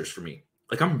Chargers for me.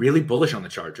 Like, I'm really bullish on the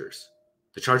Chargers.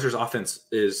 The Chargers offense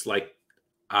is like,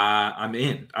 I'm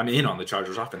in on the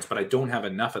Chargers offense, but I don't have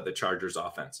enough of the Chargers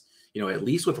offense. At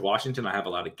least with Washington, I have a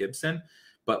lot of Gibson,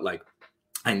 but like,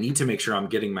 I need to make sure I'm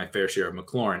getting my fair share of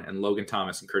McLaurin and Logan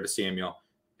Thomas and Curtis Samuel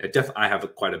I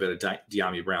have quite a bit of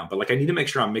Dyami Brown, but like I need to make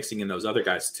sure I'm mixing in those other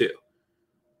guys too.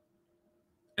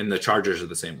 And the Chargers are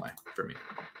the same way for me.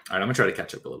 All right, I'm gonna try to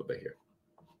catch up a little bit here.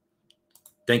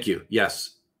 Thank you.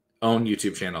 Yes, own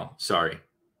YouTube channel. Sorry.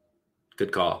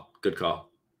 Good call. Good call.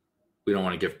 We don't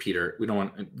want to give Peter.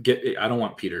 I don't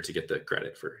want Peter to get the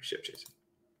credit for ship chasing.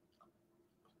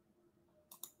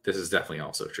 This is definitely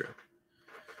also true.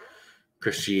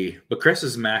 Chris G. But Chris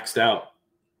is maxed out.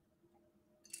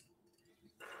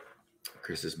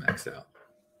 Chris is maxed out.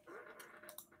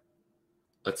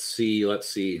 Let's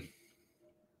see.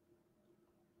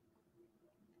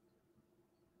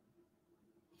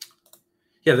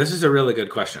 Yeah, this is a really good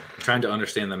question. I'm trying to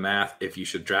understand the math if you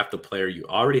should draft the player you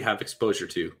already have exposure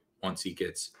to once he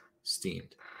gets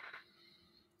steamed.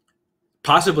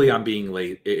 Possibly I'm being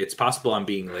late. It's possible I'm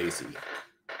being lazy.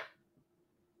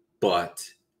 But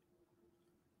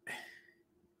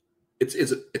it's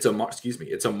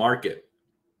a market.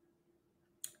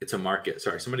 It's a market.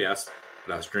 Sorry, somebody asked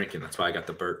what I was drinking. That's why I got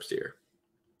the burps here.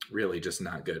 Really just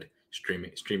not good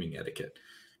streaming etiquette.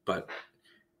 But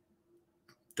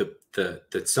the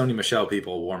Sony Michel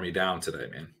people wore me down today,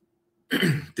 man.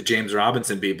 The James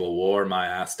Robinson people wore my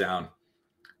ass down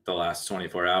the last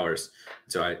 24 hours.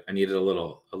 So I needed a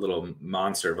little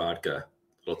Monster vodka,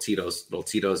 little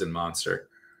Tito's and Monster.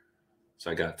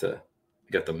 So I got the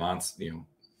Monster,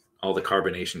 all the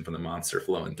carbonation from the Monster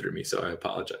flowing through me. So I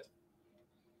apologize.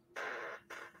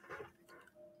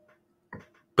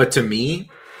 But to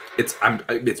me, it's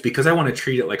because I want to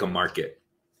treat it like a market.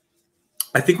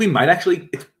 I think we might actually,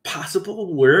 it's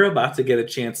possible we're about to get a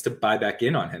chance to buy back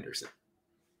in on Henderson.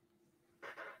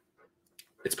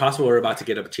 It's possible we're about to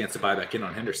get a chance to buy back in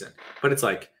on Henderson. But it's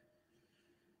like,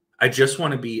 I just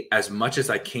want to be, as much as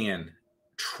I can,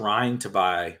 trying to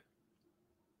buy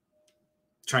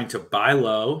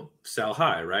low, sell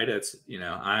high, right? It's, you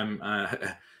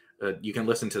can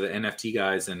listen to the NFT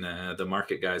guys and the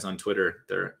market guys on Twitter.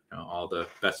 They're all the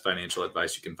best financial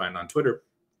advice you can find on Twitter.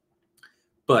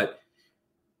 But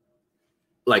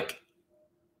like,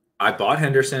 I bought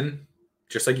Henderson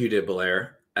just like you did,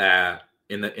 Belair,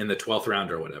 in the 12th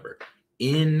round or whatever.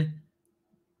 In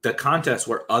the contest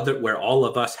where all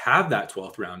of us have that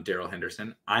 12th round Darrell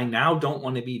Henderson, I now don't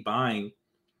want to be buying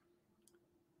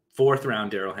 4th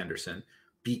round Darrell Henderson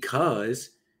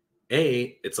because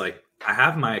it's like I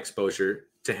have my exposure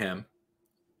to him,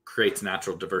 creates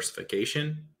natural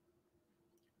diversification.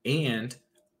 And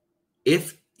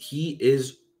if he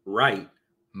is right,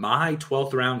 my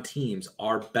 12th round teams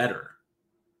are better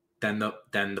than the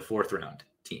 4th round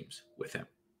teams with him.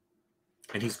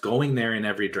 And he's going there in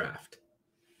every draft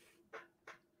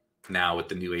now with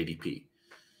the new ADP.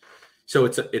 So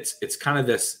it's kind of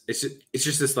this, it's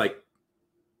just this like,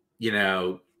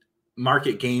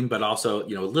 market game, but also, a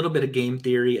little bit of game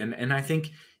theory. And I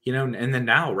think, and then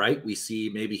now, right, we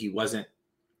see maybe he wasn't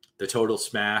the total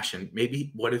smash, and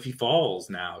maybe what if he falls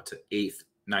now to 8th,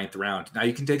 9th round? Now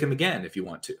you can take him again if you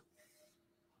want to.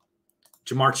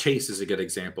 Jamar Chase is a good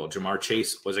example. Jamar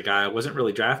Chase was a guy I wasn't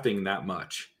really drafting that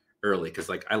much early because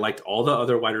I liked all the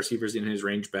other wide receivers in his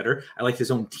range better. I liked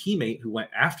his own teammate who went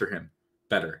after him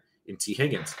better in T.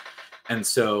 Higgins. And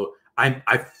so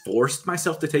I forced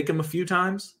myself to take him a few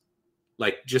times,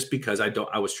 like just because I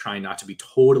was trying not to be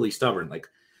totally stubborn. Like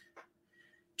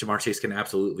Jamar Chase can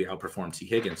absolutely outperform T.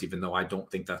 Higgins, even though I don't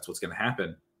think that's what's going to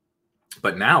happen.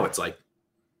 But now it's like,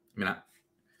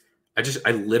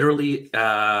 I literally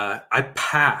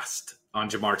passed on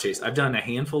Jamar Chase. I've done a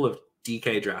handful of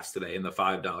DK drafts today in the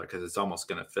 $5 because it's almost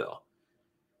going to fill.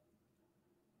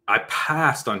 I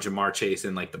passed on Jamar Chase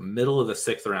in like the middle of the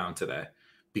 6th round today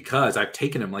because I've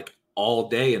taken him like all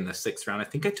day in the 6th round. I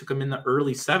think I took him in the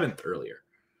early 7th earlier,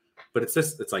 but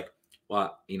it's like,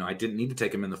 well, I didn't need to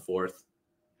take him in the 4th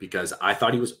because I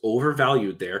thought he was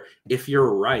overvalued there. If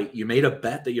you're right, you made a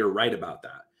bet that you're right about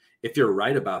that. If you're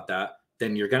right about that,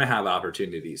 then you're going to have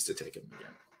opportunities to take him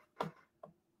again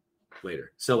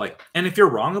later. So and if you're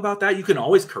wrong about that, you can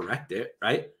always correct it,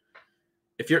 right?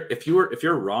 If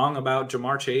you're wrong about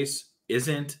Jamar Chase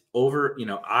isn't over,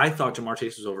 I thought Jamar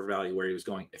Chase was overvalued where he was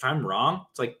going. If I'm wrong,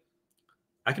 it's like,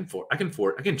 I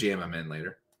can jam him in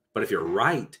later. But if you're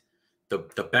right,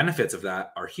 the benefits of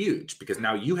that are huge because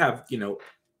now you have,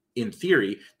 in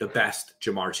theory, the best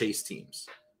Jamar Chase teams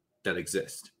that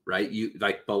exist, right? You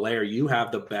like Belair, you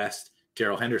have the best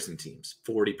Darrell Henderson teams.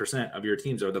 40% of your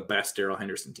teams are the best Darrell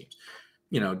Henderson teams.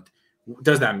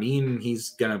 Does that mean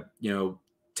he's gonna,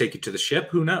 take you to the ship?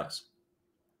 Who knows?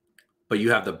 But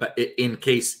you have in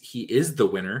case he is the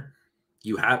winner,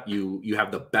 you have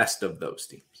the best of those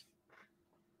teams.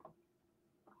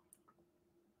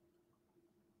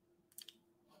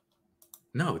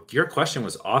 No, your question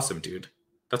was awesome, dude.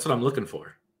 That's what I'm looking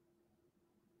for.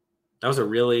 That was a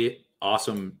really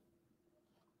awesome,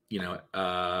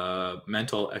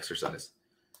 mental exercise.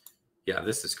 Yeah,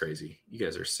 this is crazy. You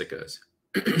guys are sickos.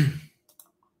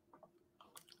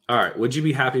 All right. Would you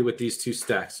be happy with these two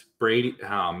stacks? Brady.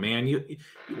 Oh man,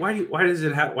 why does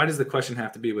the question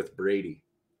have to be with Brady?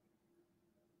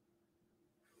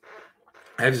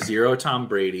 I have 0 Tom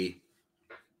Brady.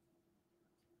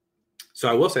 So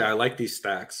I will say I like these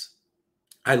stacks.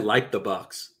 I like the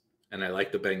Bucks and I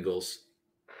like the Bengals.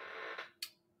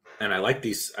 And I like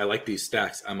these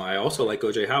stacks. I also like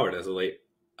OJ Howard as a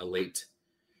late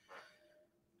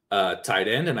tight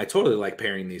end, and I totally like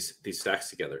pairing these stacks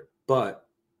together. But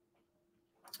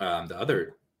the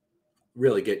other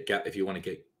really if you want to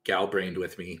get gal-brained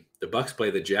with me, the Bucks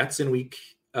play the Jets in week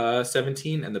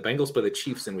 17, and the Bengals play the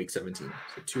Chiefs in week 17.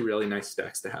 So 2 really nice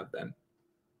stacks to have then.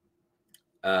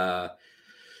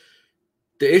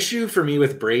 The issue for me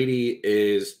with Brady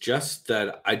is just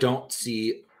that I don't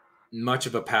see much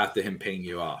of a path to him paying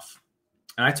you off.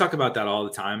 And I talk about that all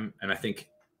the time. And I think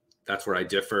that's where I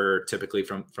differ typically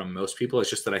from most people. It's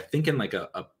just that I think in like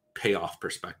a payoff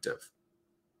perspective.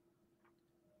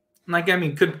 Like, I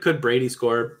mean, could Brady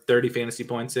score 30 fantasy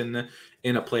points in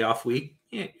a playoff week?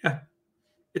 Yeah,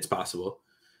 it's possible.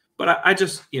 But I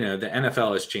just, the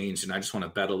NFL has changed and I just want to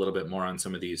bet a little bit more on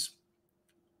some of these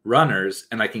runners,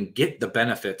 and I can get the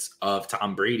benefits of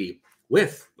Tom Brady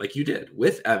with, like you did,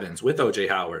 with Evans, with OJ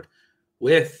Howard,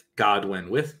 with Godwin,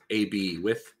 with AB,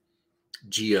 with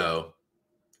Gio.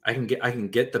 I can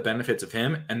get the benefits of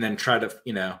him, and then try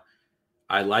to,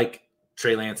 I like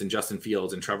Trey Lance and Justin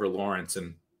Fields and Trevor Lawrence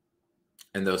and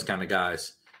those kind of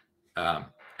guys,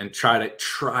 and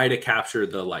try to capture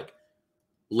the like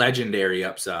legendary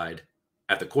upside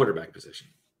at the quarterback position.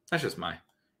 That's just my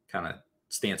kind of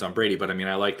stance on Brady, but I mean,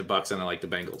 I like the Bucks and I like the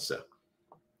Bengals. So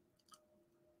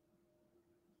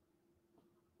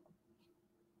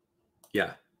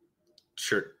yeah,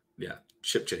 sure. Yeah.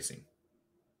 Ship chasing.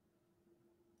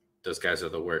 Those guys are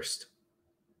the worst.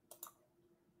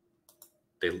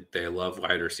 They love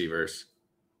wide receivers,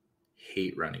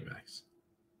 hate running backs.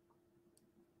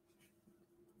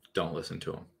 Don't listen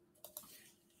to them.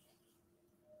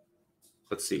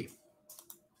 Let's see.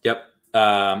 Yep.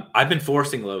 I've been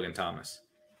forcing Logan Thomas.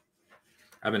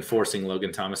 I'm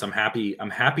happy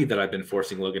that I've been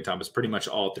forcing Logan Thomas pretty much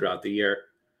all throughout the year.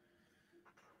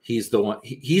 He's the one.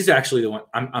 He's actually the one.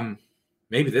 I'm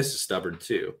maybe this is stubborn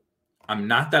too. I'm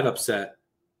not that upset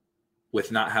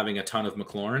with not having a ton of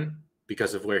McLaurin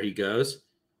because of where he goes,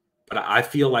 but I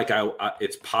feel like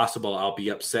it's possible I'll be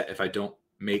upset if I don't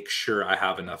make sure I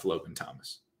have enough Logan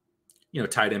Thomas.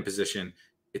 Tight end position,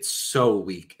 it's so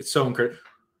weak. It's so incredible.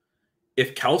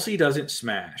 If Kelsey doesn't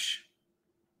smash,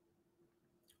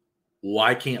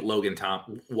 why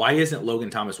isn't Logan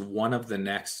Thomas one of the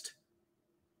next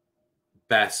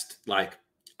best like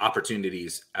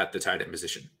opportunities at the tight end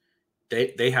position?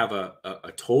 They have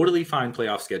a totally fine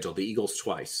playoff schedule. The Eagles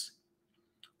twice.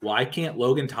 Why can't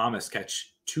Logan Thomas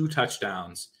catch 2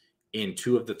 touchdowns in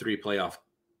 2 of the 3 playoff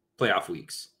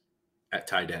weeks at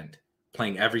tight end,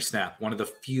 playing every snap? One of the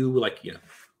few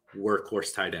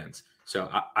workhorse tight ends. So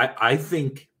I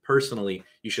think personally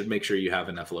you should make sure you have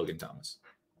enough Logan Thomas.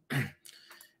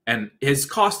 And his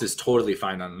cost is totally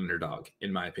fine on Underdog,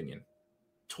 in my opinion.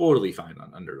 Totally fine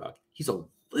on Underdog. He's a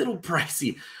little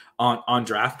pricey on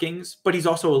DraftKings, but he's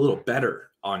also a little better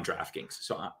on DraftKings.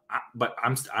 So,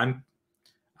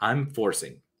 I'm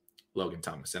forcing Logan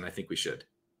Thomas, and I think we should.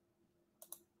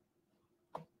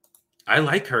 I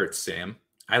like Hurts, Sam.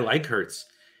 I like Hurts.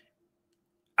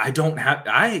 Going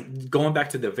back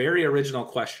to the very original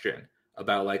question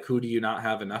about like who do you not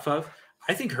have enough of?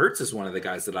 I think Hurts is one of the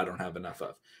guys that I don't have enough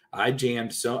of. I've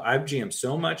jammed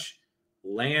so much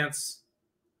Lance.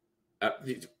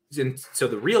 And so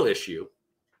the real issue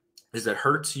is that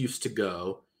Hurts used to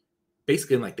go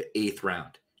basically in like the 8th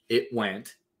round. It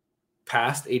went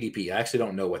past ADP. I actually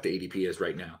don't know what the ADP is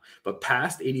right now, but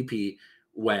past ADP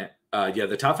went,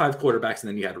 the top 5 quarterbacks. And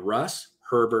then you had Russ,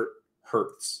 Herbert,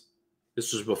 Hurts.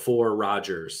 This was before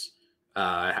Rodgers.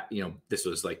 This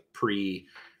was like pre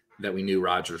that we knew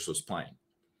Rodgers was playing.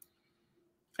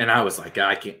 And I was like,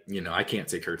 I can't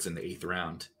take Hurts in the 8th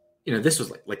round. This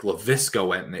was like LaVisca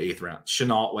went in the 8th round.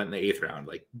 Chenault went in the 8th round.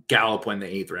 Like Gallup went in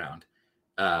the 8th round.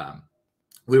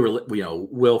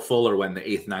 Will Fuller went in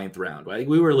the 8th, 9th round. Right?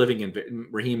 We were living in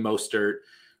Raheem Mostert,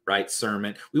 right?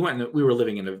 Sermon. We were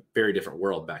living in a very different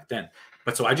world back then.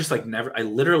 But so I just I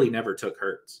literally never took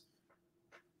Hurts.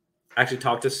 I actually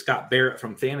talked to Scott Barrett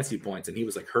from Fantasy Points, and he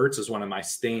was like, Hurts is one of my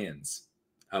stands.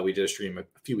 We did a stream a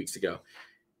few weeks ago.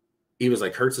 he was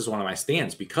like, Hurts is one of my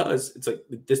stands because it's like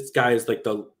this guy is like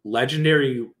the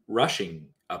legendary rushing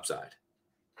upside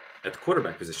at the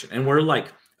quarterback position. And we're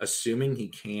like assuming he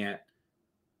can't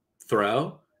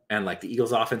throw and like the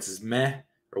Eagles offense is meh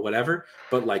or whatever.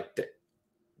 But like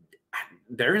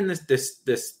they're in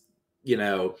this, you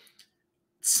know,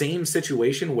 same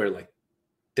situation where like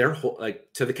they're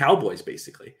like to the Cowboys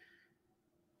basically.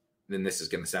 Then this is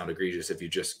going to sound egregious if you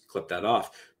just clip that off,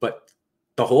 but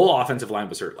the whole offensive line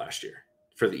was hurt last year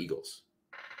for the Eagles.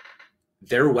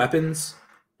 Their weapons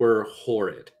were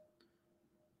horrid.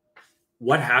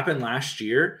 What happened last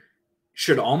year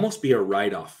should almost be a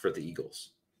write-off for the Eagles,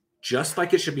 just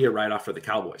like it should be a write-off for the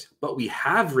Cowboys. But we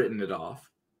have written it off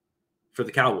for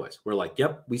the Cowboys. We're like,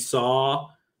 yep, we saw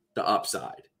the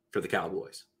upside for the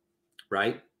Cowboys,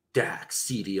 right? Dak,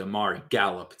 CD, Amari,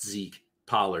 Gallup, Zeke,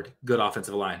 Pollard, good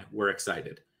offensive line. We're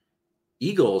excited.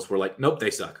 Eagles were like, nope, they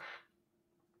suck.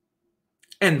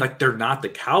 And like, they're not the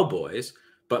Cowboys,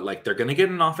 but like, they're going to get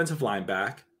an offensive line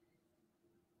back.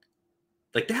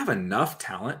 Like, they have enough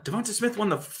talent. Devonta Smith won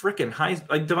the freaking high.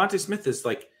 Like, Devonta Smith is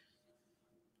like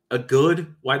a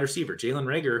good wide receiver. Jalen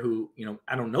Reagor, who, you know,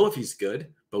 I don't know if he's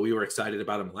good, but we were excited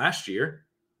about him last year.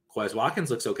 Quez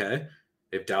Watkins looks okay.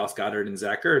 If Dallas Goedert and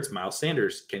Zach Ertz, Miles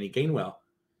Sanders, Kenny Gainwell.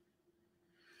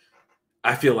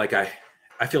 I feel like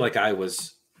I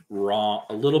was wrong,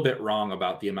 a little bit wrong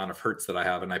about the amount of Hurts that I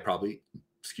have, and I probably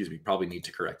need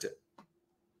to correct it.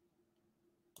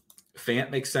 Fant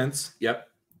makes sense. Yep.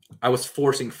 I was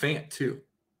forcing Fant too.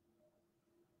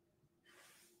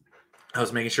 I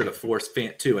was making sure to force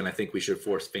Fant too, and I think we should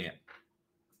force Fant.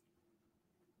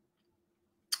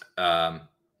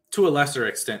 To a lesser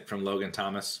extent from Logan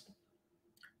Thomas.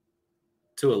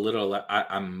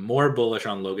 I'm more bullish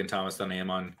on Logan Thomas than I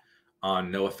am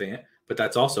on Noah Fant, but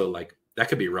that's also like, that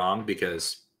could be wrong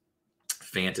because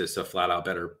Fant is a flat out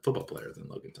better football player than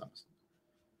Logan Thomas.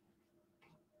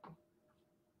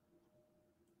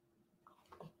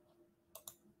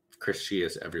 Chris G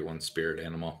is everyone's spirit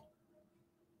animal.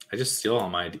 I just steal all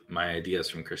my ideas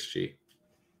from Chris G,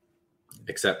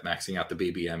 except maxing out the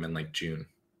BBM in like June.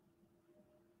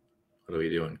 What are we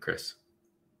doing, Chris?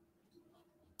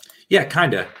 Yeah,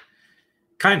 kinda.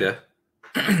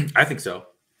 I think so.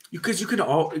 Because you can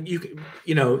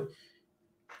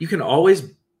always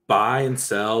buy and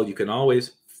sell. You can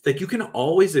always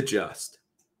adjust,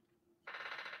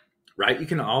 right? You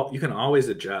can always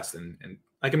adjust and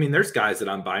like, I mean, there's guys that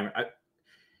I'm buying.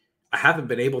 I haven't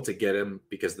been able to get him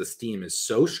because the steam is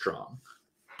so strong,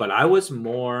 but I was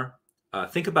more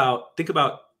think about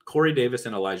Corey Davis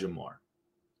and Elijah Moore.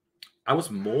 I was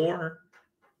more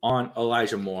on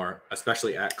Elijah Moore,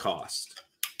 especially at cost,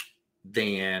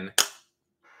 than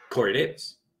Corey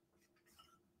Davis.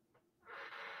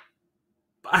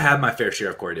 I have my fair share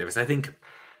of Corey Davis. I think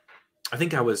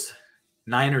I was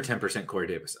 9 or 10% Corey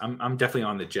Davis. I'm definitely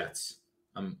on the Jets.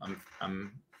 I'm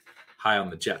high on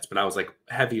the Jets, but I was like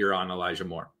heavier on Elijah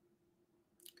Moore.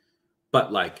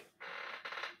 But like,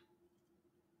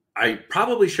 I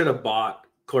probably should have bought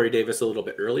Corey Davis a little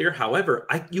bit earlier. However,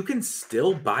 you can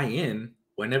still buy in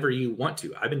whenever you want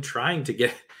to. I've been trying to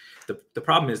get the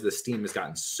problem is the steam has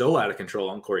gotten so out of control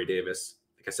on Corey Davis.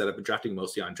 Like I said, I've been drafting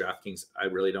mostly on DraftKings. I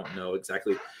really don't know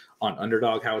exactly on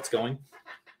Underdog how it's going.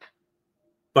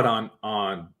 But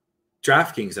on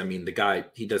DraftKings, I mean, the guy,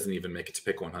 he doesn't even make it to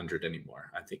pick 100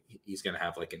 anymore. I think he's going to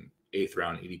have like an 8th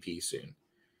round ADP soon.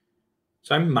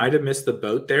 So I might have missed the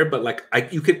boat there, but like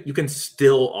you can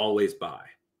still always buy.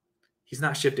 He's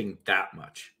not shifting that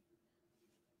much.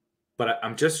 But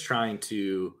I'm just trying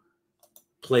to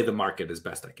play the market as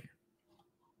best I can.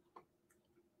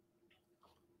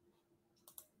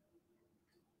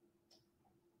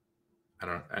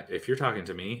 If you're talking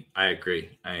to me, I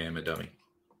agree. I am a dummy.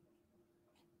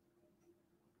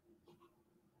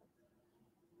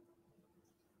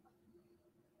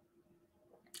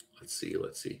 Let's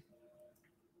see.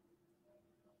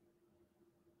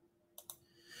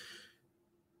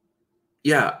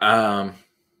 Yeah,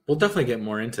 we'll definitely get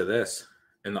more into this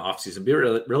in the offseason. It'll be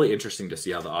really, really interesting to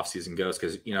see how the offseason goes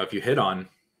because, you know, if you hit on,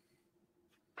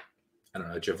 I don't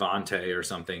know, Javonte or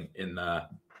something in the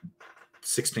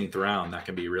 16th round, that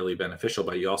can be really beneficial,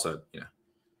 but you also, you know,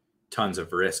 tons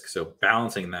of risk. So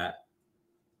balancing that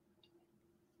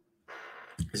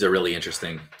is a really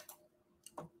interesting.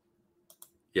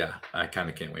 Yeah, I kind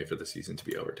of can't wait for the season to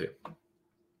be over too.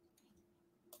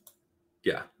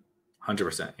 Yeah,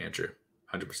 100%, Andrew,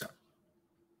 100%.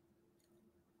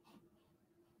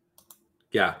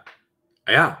 Yeah,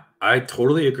 I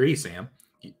totally agree, Sam.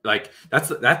 Like that's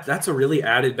a really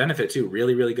added benefit too.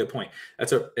 Really, really good point.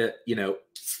 That's you know,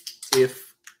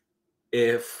 if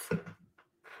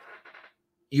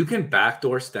you can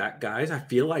backdoor stack guys. I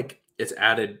feel like it's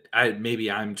added. Maybe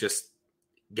I'm just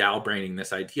gal braining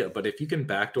this idea, but if you can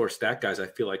backdoor stack guys, I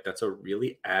feel like that's a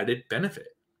really added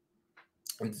benefit.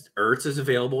 And Ertz is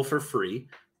available for free.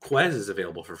 Quez is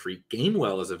available for free.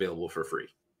 Gainwell is available for free.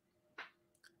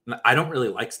 I don't really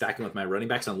like stacking with my running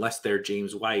backs unless they're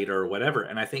James White or whatever.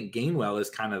 And I think Gainwell is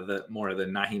kind of the more of the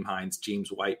Nyheim Hines,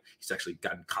 James White. He's actually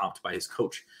gotten comped by his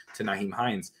coach to Nyheim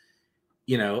Hines,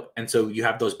 and so you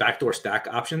have those backdoor stack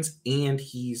options, and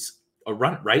he's a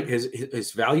run, right?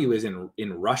 His value is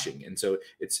in rushing. And so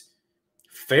it's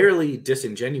fairly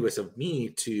disingenuous of me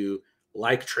to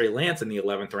like Trey Lance in the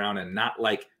 11th round and not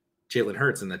like Jalen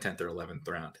Hurts in the 10th or 11th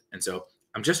round. And so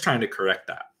I'm just trying to correct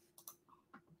that.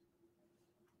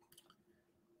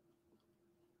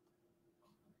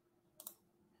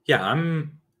 Yeah,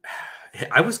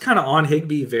 I was kind of on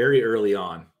Higbee very early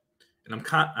on, and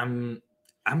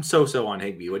I'm so on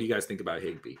Higbee. What do you guys think about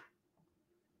Higbee?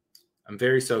 I'm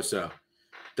very so.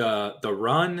 The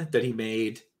run that he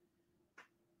made,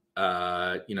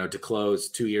 to close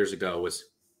 2 years ago was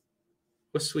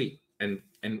sweet, and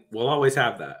we'll always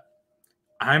have that.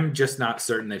 I'm just not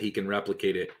certain that he can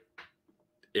replicate it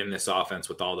in this offense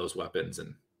with all those weapons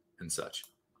and such.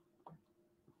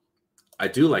 I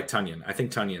do like Tonyan. I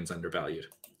think Tunyan's undervalued.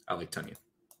 I like Tonyan.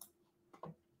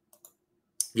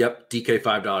 Yep, DK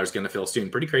 $5 going to fill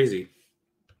soon. Pretty crazy.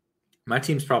 My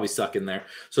team's probably suck in there.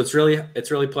 So it's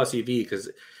really plus EV because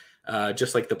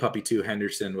just like the Puppy 2,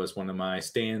 Henderson was one of my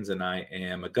stands, and I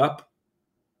am a gup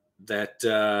that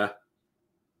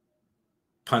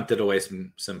punted away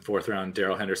some fourth round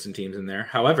Darrell Henderson teams in there.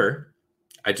 However,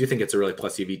 I do think it's a really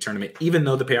plus EV tournament, even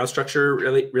though the payout structure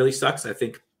really sucks. I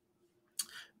think,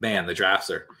 man, the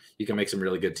drafts you can make some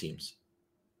really good teams.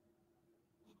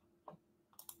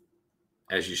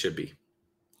 As you should be.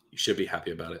 You should be happy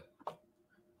about it.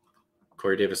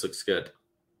 Corey Davis looks good.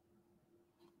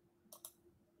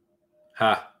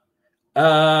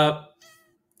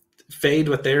 Fade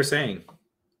what they're saying.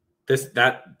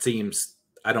 That seems,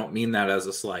 I don't mean that as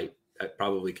a slight. That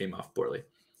probably came off poorly.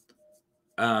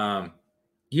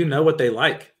 You know what they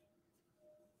like.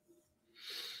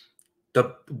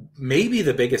 Maybe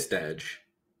the biggest edge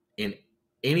in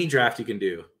any draft you can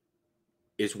do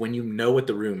is when you know what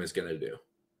the room is going to do.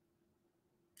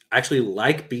 I actually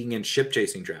like being in ship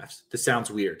chasing drafts. This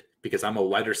sounds weird because I'm a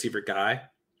wide receiver guy.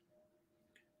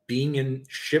 Being in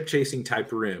ship chasing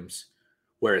type rooms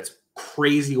where it's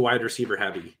crazy wide receiver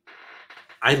heavy,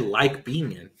 I like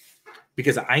being in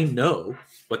because I know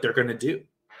what they're going to do.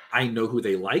 I know who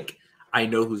they like. I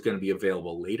know who's going to be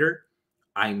available later.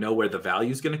 I know where the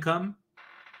value is going to come.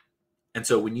 And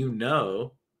so when you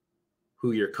know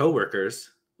who your coworkers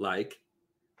like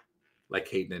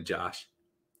Hayden and Josh,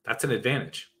 that's an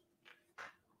advantage.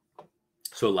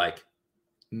 So like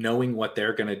knowing what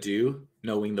they're going to do,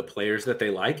 knowing the players that they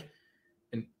like,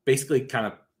 and basically kind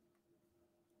of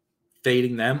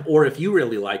fading them. Or if you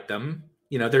really like them,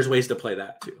 there's ways to play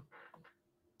that too.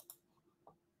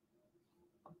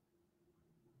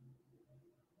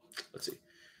 Let's see.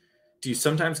 Do you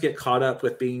sometimes get caught up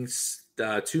with being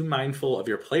too mindful of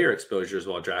your player exposures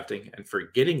while drafting and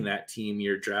forgetting that team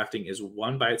you're drafting is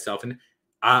one by itself? And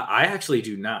I actually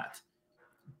do not.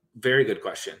 Very good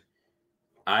question.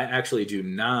 I actually do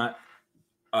not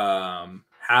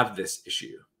have this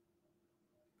issue.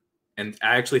 And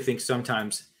I actually think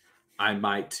sometimes I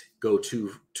might go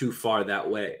too far that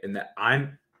way, and that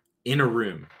I'm in a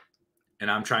room and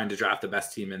I'm trying to draft the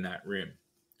best team in that room.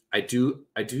 I do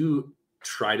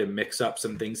try to mix up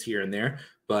some things here and there,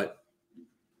 but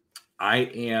I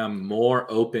am more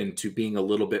open to being a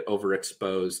little bit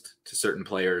overexposed to certain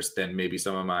players than maybe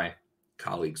some of my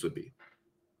colleagues would be.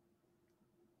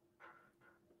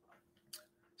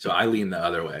 So I lean the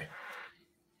other way,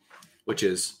 which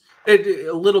is a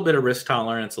little bit of risk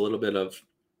tolerance, a little bit of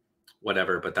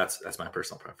whatever, but that's my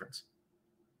personal preference.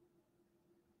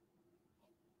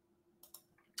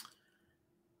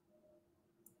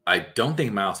 I don't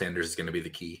think Miles Sanders is going to be the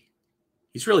key.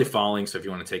 He's really falling, so if you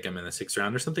want to take him in the 6th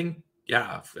round or something,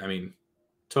 yeah, I mean,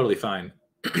 totally fine.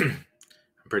 I'm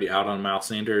pretty out on Miles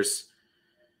Sanders,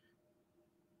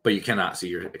 but you cannot see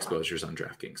your exposures on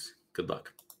DraftKings. Good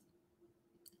luck.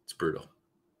 It's brutal.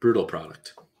 Brutal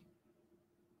product.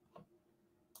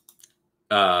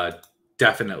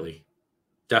 Definitely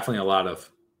a lot of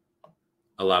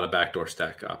backdoor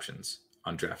stack options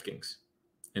on DraftKings,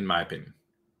 in my opinion.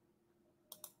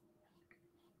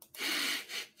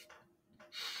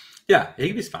 Yeah,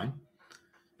 Higbee's fine.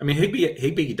 I mean,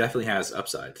 Higbee definitely has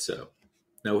upside, so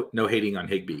no hating on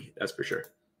Higbee, that's for sure.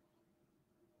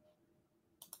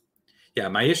 Yeah,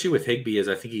 my issue with Higbee is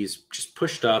I think he's just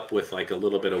pushed up with like a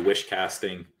little bit of wish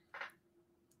casting,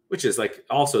 which is like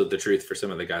also the truth for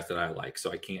some of the guys that I like. So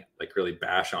I can't like really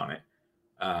bash on it.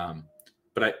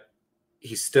 But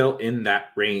he's still in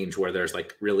that range where there's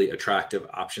like really attractive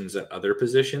options at other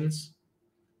positions.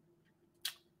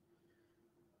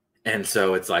 And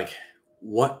so it's like,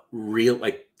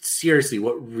 seriously,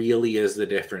 what really is the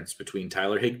difference between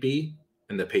Tyler Higbee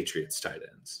and the Patriots tight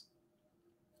ends?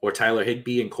 Or Tyler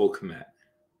Higbee and Cole Kmet?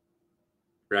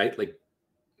 Right? Like,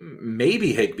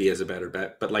 maybe Higbee is a better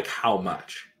bet, but like how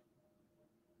much?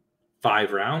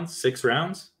 5 rounds, 6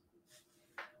 rounds?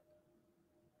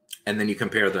 And then you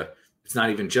compare it's not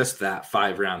even just that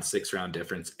 5 round, 6 round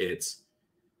difference. It's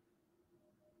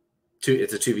a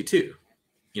 2v2.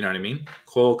 You know what I mean?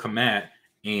 Cole Kmet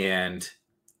and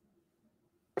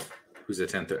who's a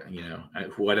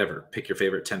 10th, whatever. Pick your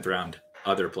favorite 10th round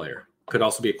other player. Could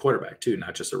also be a quarterback too,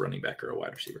 not just a running back or a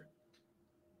wide receiver.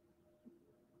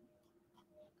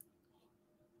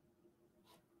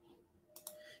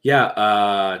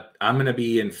 Yeah, I'm going to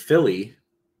be in Philly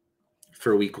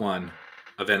for week 1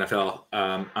 of NFL.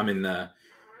 I'm in the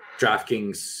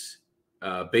DraftKings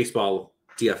baseball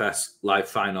DFS live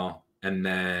final, and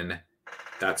then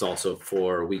that's also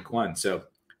for week 1. So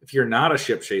if you're not a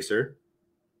ship chaser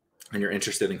and you're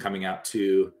interested in coming out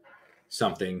to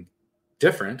something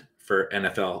different for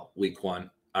NFL week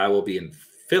 1, I will be in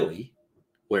Philly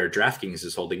where DraftKings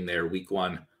is holding their week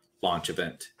 1 launch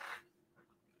event.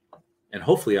 And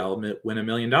hopefully I'll win $1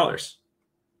 million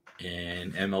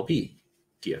in MLB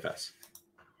DFS.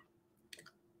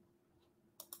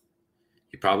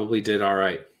 You probably did all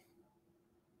right,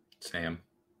 Sam.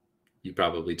 You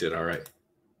probably did all right.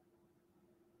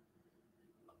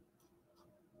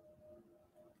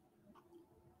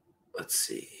 Let's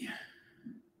see.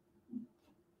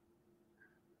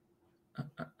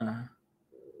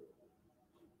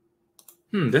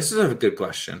 This is a good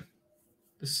question.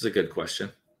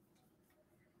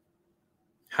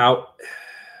 How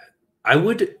I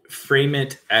would frame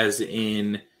it as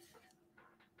in,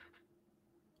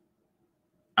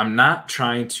 I'm not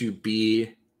trying to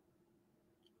be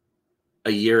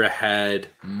a year ahead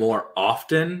more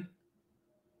often.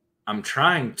 I'm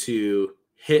trying to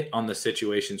hit on the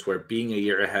situations where being a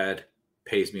year ahead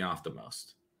pays me off the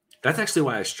most. That's actually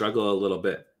why I struggle a little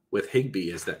bit with Higbee,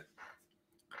 is that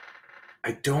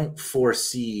I don't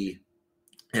foresee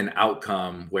an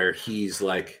outcome where he's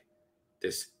like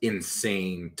this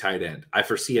insane tight end. I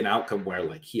foresee an outcome where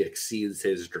like he exceeds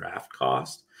his draft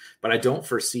cost, but I don't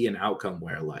foresee an outcome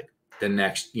where like the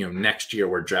next year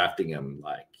we're drafting him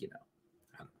like,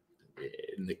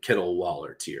 in the Kittle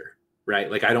Waller tier,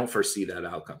 right? Like I don't foresee that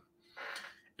outcome.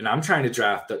 And I'm trying to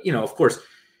draft, of course,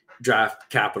 draft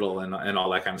capital and all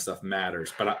that kind of stuff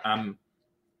matters, but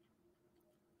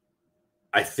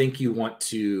I think you want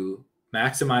to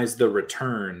maximize the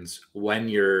returns when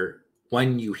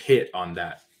you hit on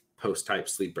that post type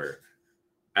sleeper,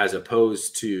 as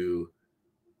opposed to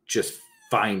just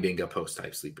finding a post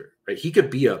type sleeper, right? He could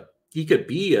be a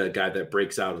guy that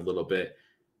breaks out a little bit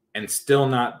and still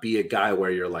not be a guy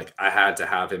where you're like, I had to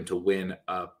have him to win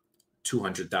a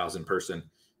 200,000 person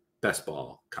best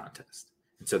ball contest.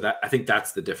 And so I think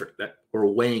that's the difference, that we're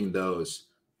weighing those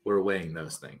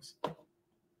things.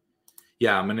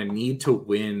 Yeah, I'm going to need to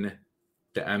win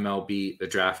the MLB, the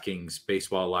DraftKings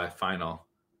baseball live final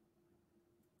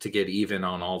to get even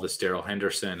on all this Darrell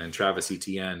Henderson and Travis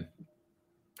Etienne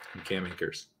and Cam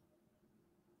Akers.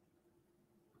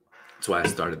 That's why I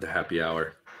started the happy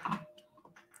hour,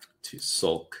 to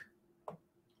sulk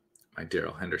my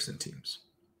Darrell Henderson teams.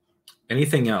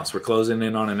 Anything else? We're closing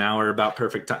in on an hour, about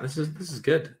perfect time. This is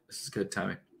good. This is good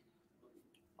timing.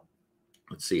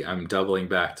 Let's see. I'm doubling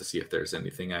back to see if there's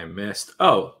anything I missed.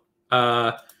 Oh,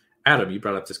 Adam, you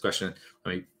brought up this question.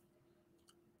 Let me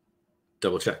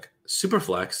double check.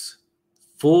 Superflex,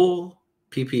 full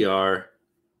PPR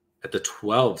at the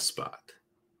 12 spot.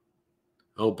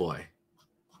 Oh boy.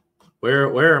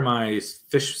 Where are my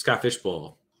Scott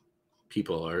Fishbowl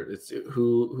people? Or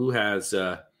who has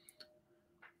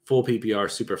full PPR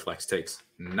Superflex takes?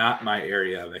 Not my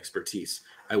area of expertise.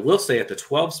 I will say at the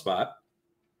 12 spot,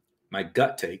 my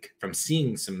gut take from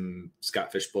seeing some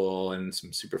Scott Fishbowl and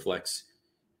some Superflex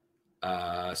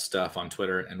stuff on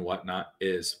Twitter and whatnot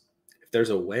is, if there's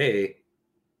a way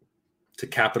to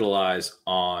capitalize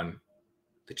on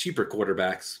the cheaper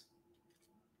quarterbacks,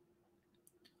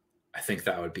 I think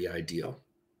that would be ideal.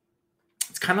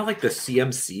 It's kind of like the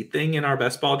CMC thing in our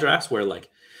best ball drafts, where like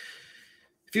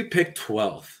if you pick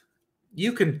 12th,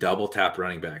 you can double tap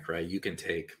running back, right? You can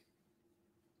take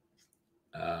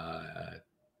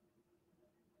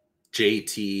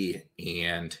JT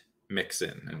and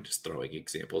Mixon and just throwing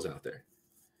examples out there.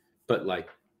 But like,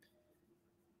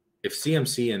 if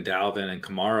CMC and Dalvin and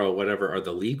Kamara, whatever, are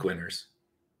the league winners,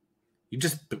 you're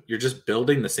just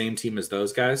building the same team as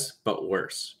those guys, but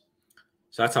worse.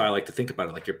 So that's how I like to think about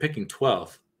it. Like, you're picking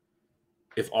 12th.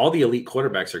 If all the elite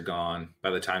quarterbacks are gone by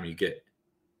the time you get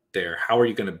there, how are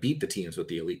you going to beat the teams with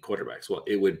the elite quarterbacks? Well,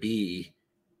 it would be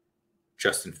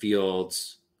Justin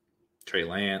Fields, Trey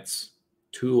Lance,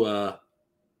 Tua,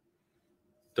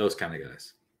 those kind of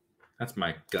guys. That's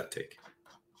my gut take.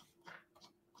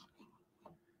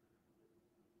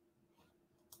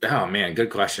 Oh, man, good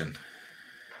question.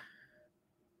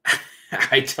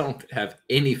 I don't have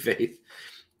any faith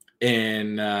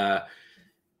in I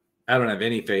don't have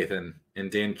any faith in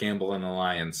Dan Campbell and the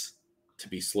Lions to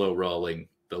be slow rolling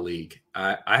the league.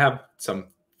 I have some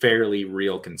fairly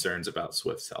real concerns about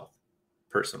Swift's health,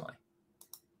 personally.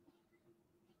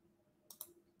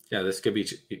 Yeah, this could be,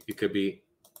 it could be,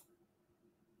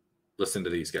 listen to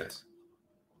these guys.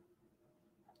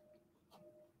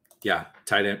 Yeah,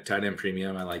 tight end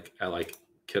premium. I like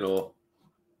Kittle.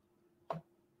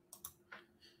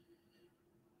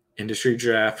 Industry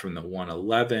draft from the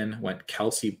 111 went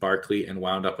Kelsey, Barkley, and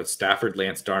wound up with Stafford,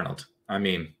 Lance, Darnold. I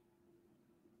mean,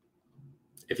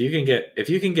 if you can get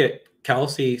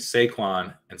Kelsey,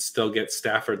 Saquon, and still get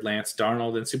Stafford, Lance,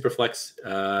 Darnold, and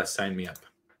Superflex, sign me up.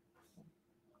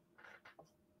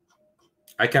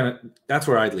 That's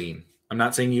where I'd lean. I'm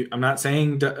not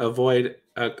saying to avoid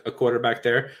a quarterback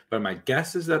there, but my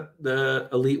guess is that the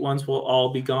elite ones will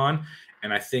all be gone.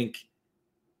 And I think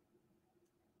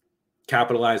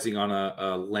capitalizing on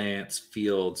a Lance,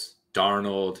 Fields,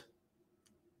 Darnold,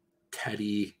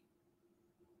 Teddy,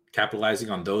 capitalizing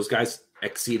on those guys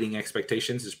exceeding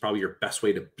expectations is probably your best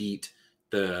way to beat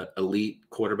the elite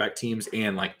quarterback teams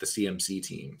and like the CMC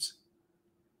teams.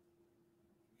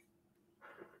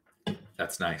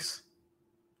 That's nice.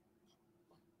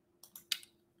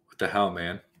 What the hell,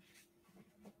 man?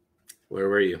 Where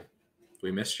were you?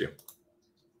 We missed you.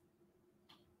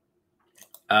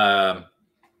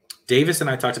 Davis and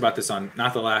I talked about this on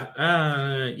not the last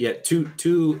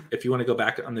two. If you want to go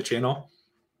back on the channel,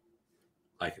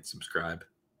 like and subscribe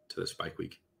to the Spike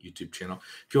Week YouTube channel.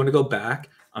 If you want to go back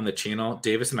on the channel,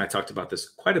 Davis and I talked about this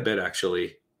quite a bit,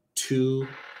 actually. 2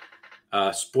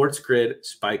 Sports Grid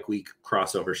Spike Week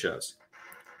crossover shows.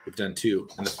 We've done 2.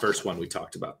 And the first one we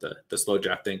talked about the slow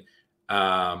draft thing.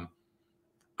 I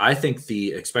think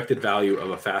the expected value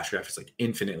of a fast draft is like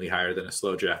infinitely higher than a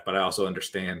slow draft, but I also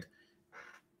understand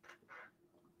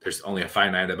there's only a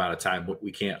finite amount of time.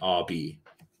 We can't all be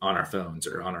on our phones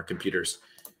or on our computers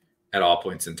at all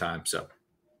points in time. So,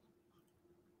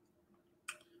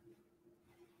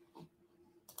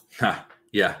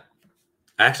 yeah.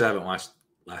 I actually haven't watched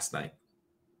last night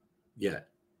yet.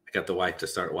 I got the wife to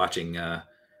start watching the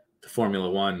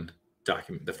Formula One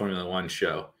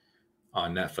show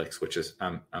on Netflix, which is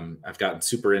I've gotten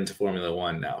super into Formula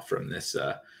One now from this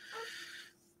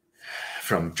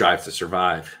from Drive to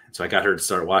Survive. So I got her to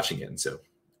start watching it, and so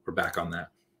we're back on that.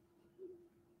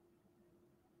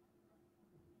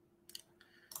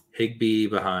 Higbee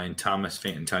behind Thomas,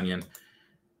 Fant, and Tunyon.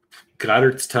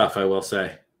 Goddard's tough, I will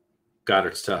say.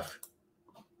 Goddard's tough.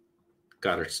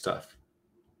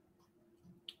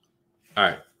 All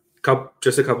right,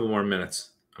 just a couple more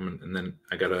minutes, and then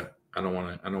I don't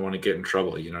want to get in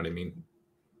trouble. You know what I mean?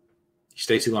 You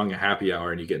stay too long at happy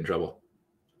hour, and you get in trouble.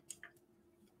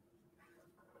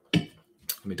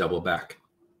 Let me double back.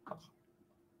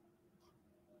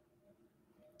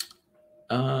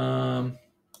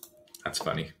 That's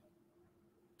funny.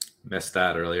 Missed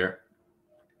that earlier.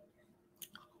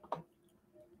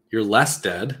 You're less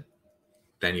dead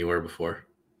than you were before.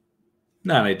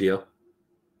 Not ideal.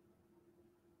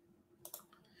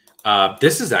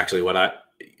 This is actually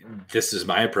this is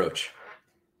my approach.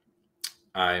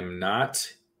 I haven't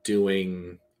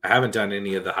done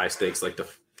any of the high stakes like the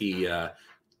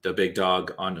big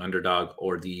dog on underdog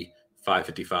or the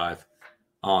 555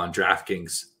 on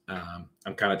DraftKings.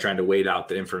 I'm kind of trying to wait out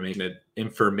the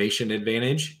information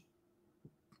advantage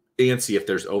and see if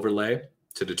there's overlay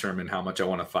to determine how much I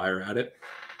want to fire at it.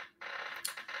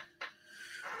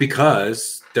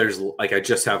 Because I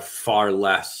just have far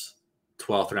less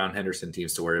 12th round Henderson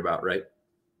teams to worry about, right?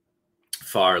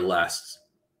 Far less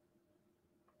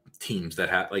teams that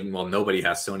have nobody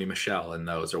has Sony Michel in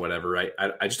those or whatever, right?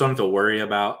 I just don't have to worry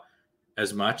about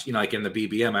as much, like in the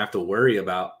BBM, I have to worry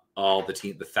about all the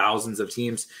thousands of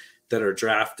teams that are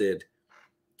drafted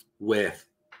with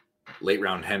late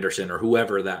round Henderson or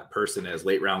whoever that person is,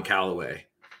 late round Callaway.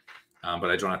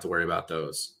 But I don't have to worry about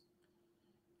those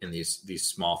in these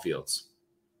small fields.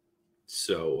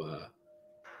 So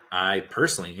I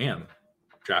personally am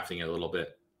drafting it a little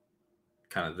bit,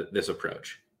 kind of this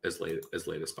approach as late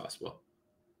as possible.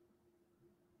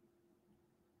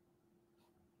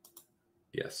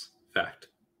 Yes, fact.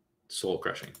 Soul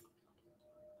crushing.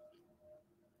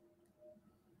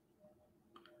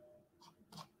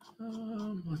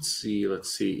 Let's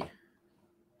see.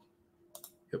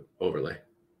 Yep, overlay.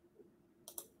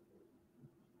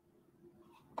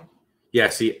 Yeah,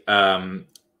 see,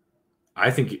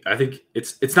 I think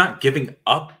it's not giving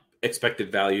up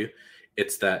expected value.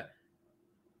 It's that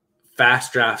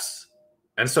fast drafts,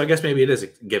 and so I guess maybe it is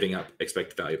giving up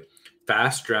expected value.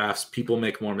 Fast drafts, people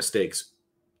make more mistakes.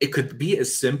 It could be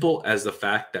as simple as the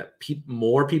fact that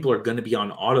more people are going to be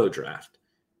on auto draft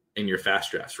in your fast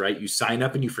drafts, right? You sign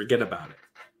up and you forget about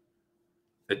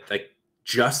it. Like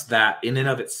just that in and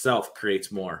of itself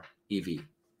creates more EV.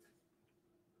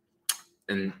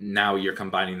 And now you're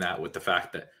combining that with the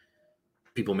fact that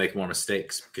people make more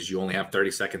mistakes because you only have 30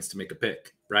 seconds to make a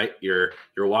pick, right? You're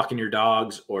walking your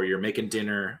dogs, or you're making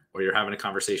dinner, or you're having a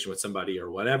conversation with somebody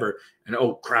or whatever. And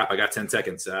oh crap, I got 10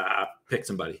 seconds. Pick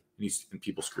somebody, and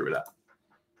people screw it up.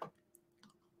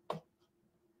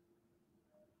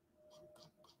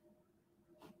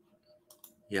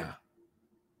 Yeah.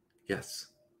 Yes,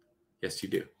 you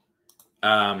do.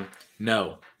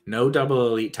 No double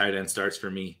elite tight end starts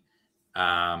for me.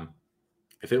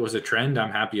 If it was a trend,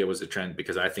 I'm happy it was a trend,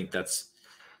 because I think that's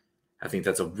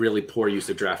a really poor use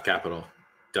of draft capital.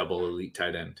 Double elite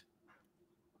tight end.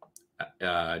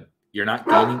 You're not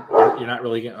gaining. You're not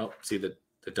really getting. Oh, see the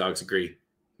dogs agree.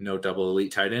 No double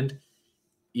elite tight end.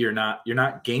 You're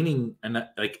not gaining, and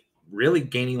like really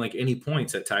gaining like any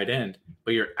points at tight end,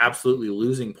 but you're absolutely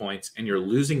losing points, and you're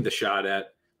losing the shot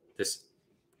at this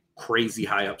crazy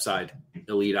high upside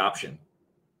elite option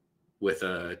with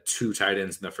 2 tight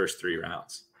ends in the first 3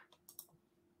 rounds.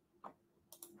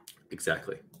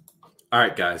 Exactly. All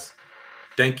right, guys.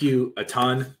 Thank you a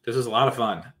ton. This was a lot of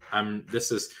fun.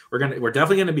 We're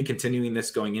definitely gonna be continuing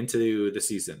this going into the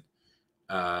season.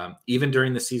 Even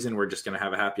during the season, we're just gonna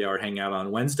have a happy hour hangout on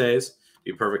Wednesdays.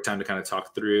 Be a perfect time to kind of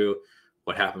talk through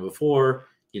what happened before.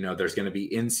 There's gonna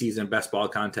be in-season best ball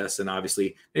contests, and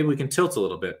obviously maybe we can tilt a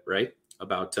little bit, right?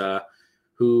 About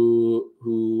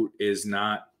who is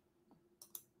not.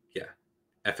 Yeah,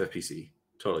 FFPC,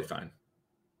 totally fine.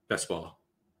 Best ball,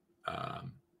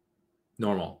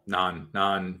 normal,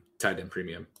 non tight end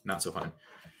premium, not so fun.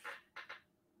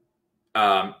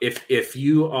 If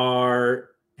you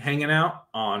are hanging out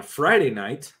on Friday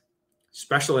night,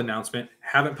 special announcement,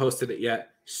 haven't posted it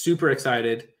yet. Super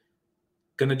excited.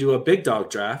 Gonna do a big dog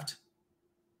draft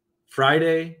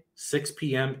Friday, 6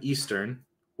 p.m. Eastern,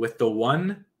 with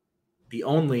the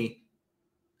only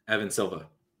Evan Silva.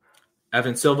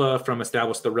 Evan Silva from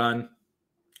Establish the Run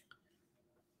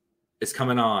is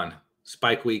coming on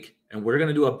Spike Week, and we're going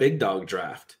to do a big dog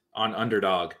draft on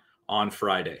Underdog on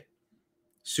Friday.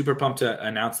 Super pumped to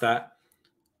announce that.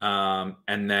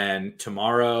 And then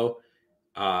tomorrow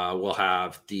we'll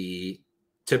have the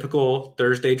typical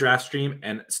Thursday draft stream,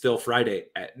 and still Friday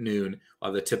at noon we'll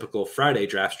have the typical Friday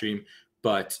draft stream,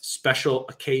 but special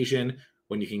occasion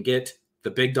when you can get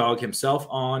the big dog himself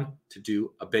on to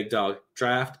do a big dog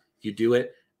draft. You do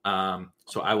it.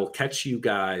 So I will catch you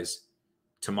guys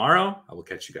tomorrow. I will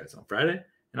catch you guys on Friday,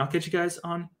 and I'll catch you guys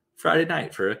on Friday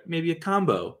night for maybe a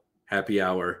combo happy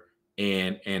hour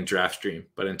and draft stream.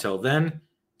 But until then,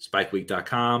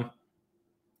 spikeweek.com,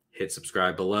 hit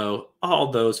subscribe below,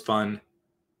 all those fun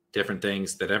different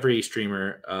things that every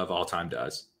streamer of all time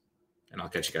does. And I'll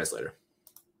catch you guys later.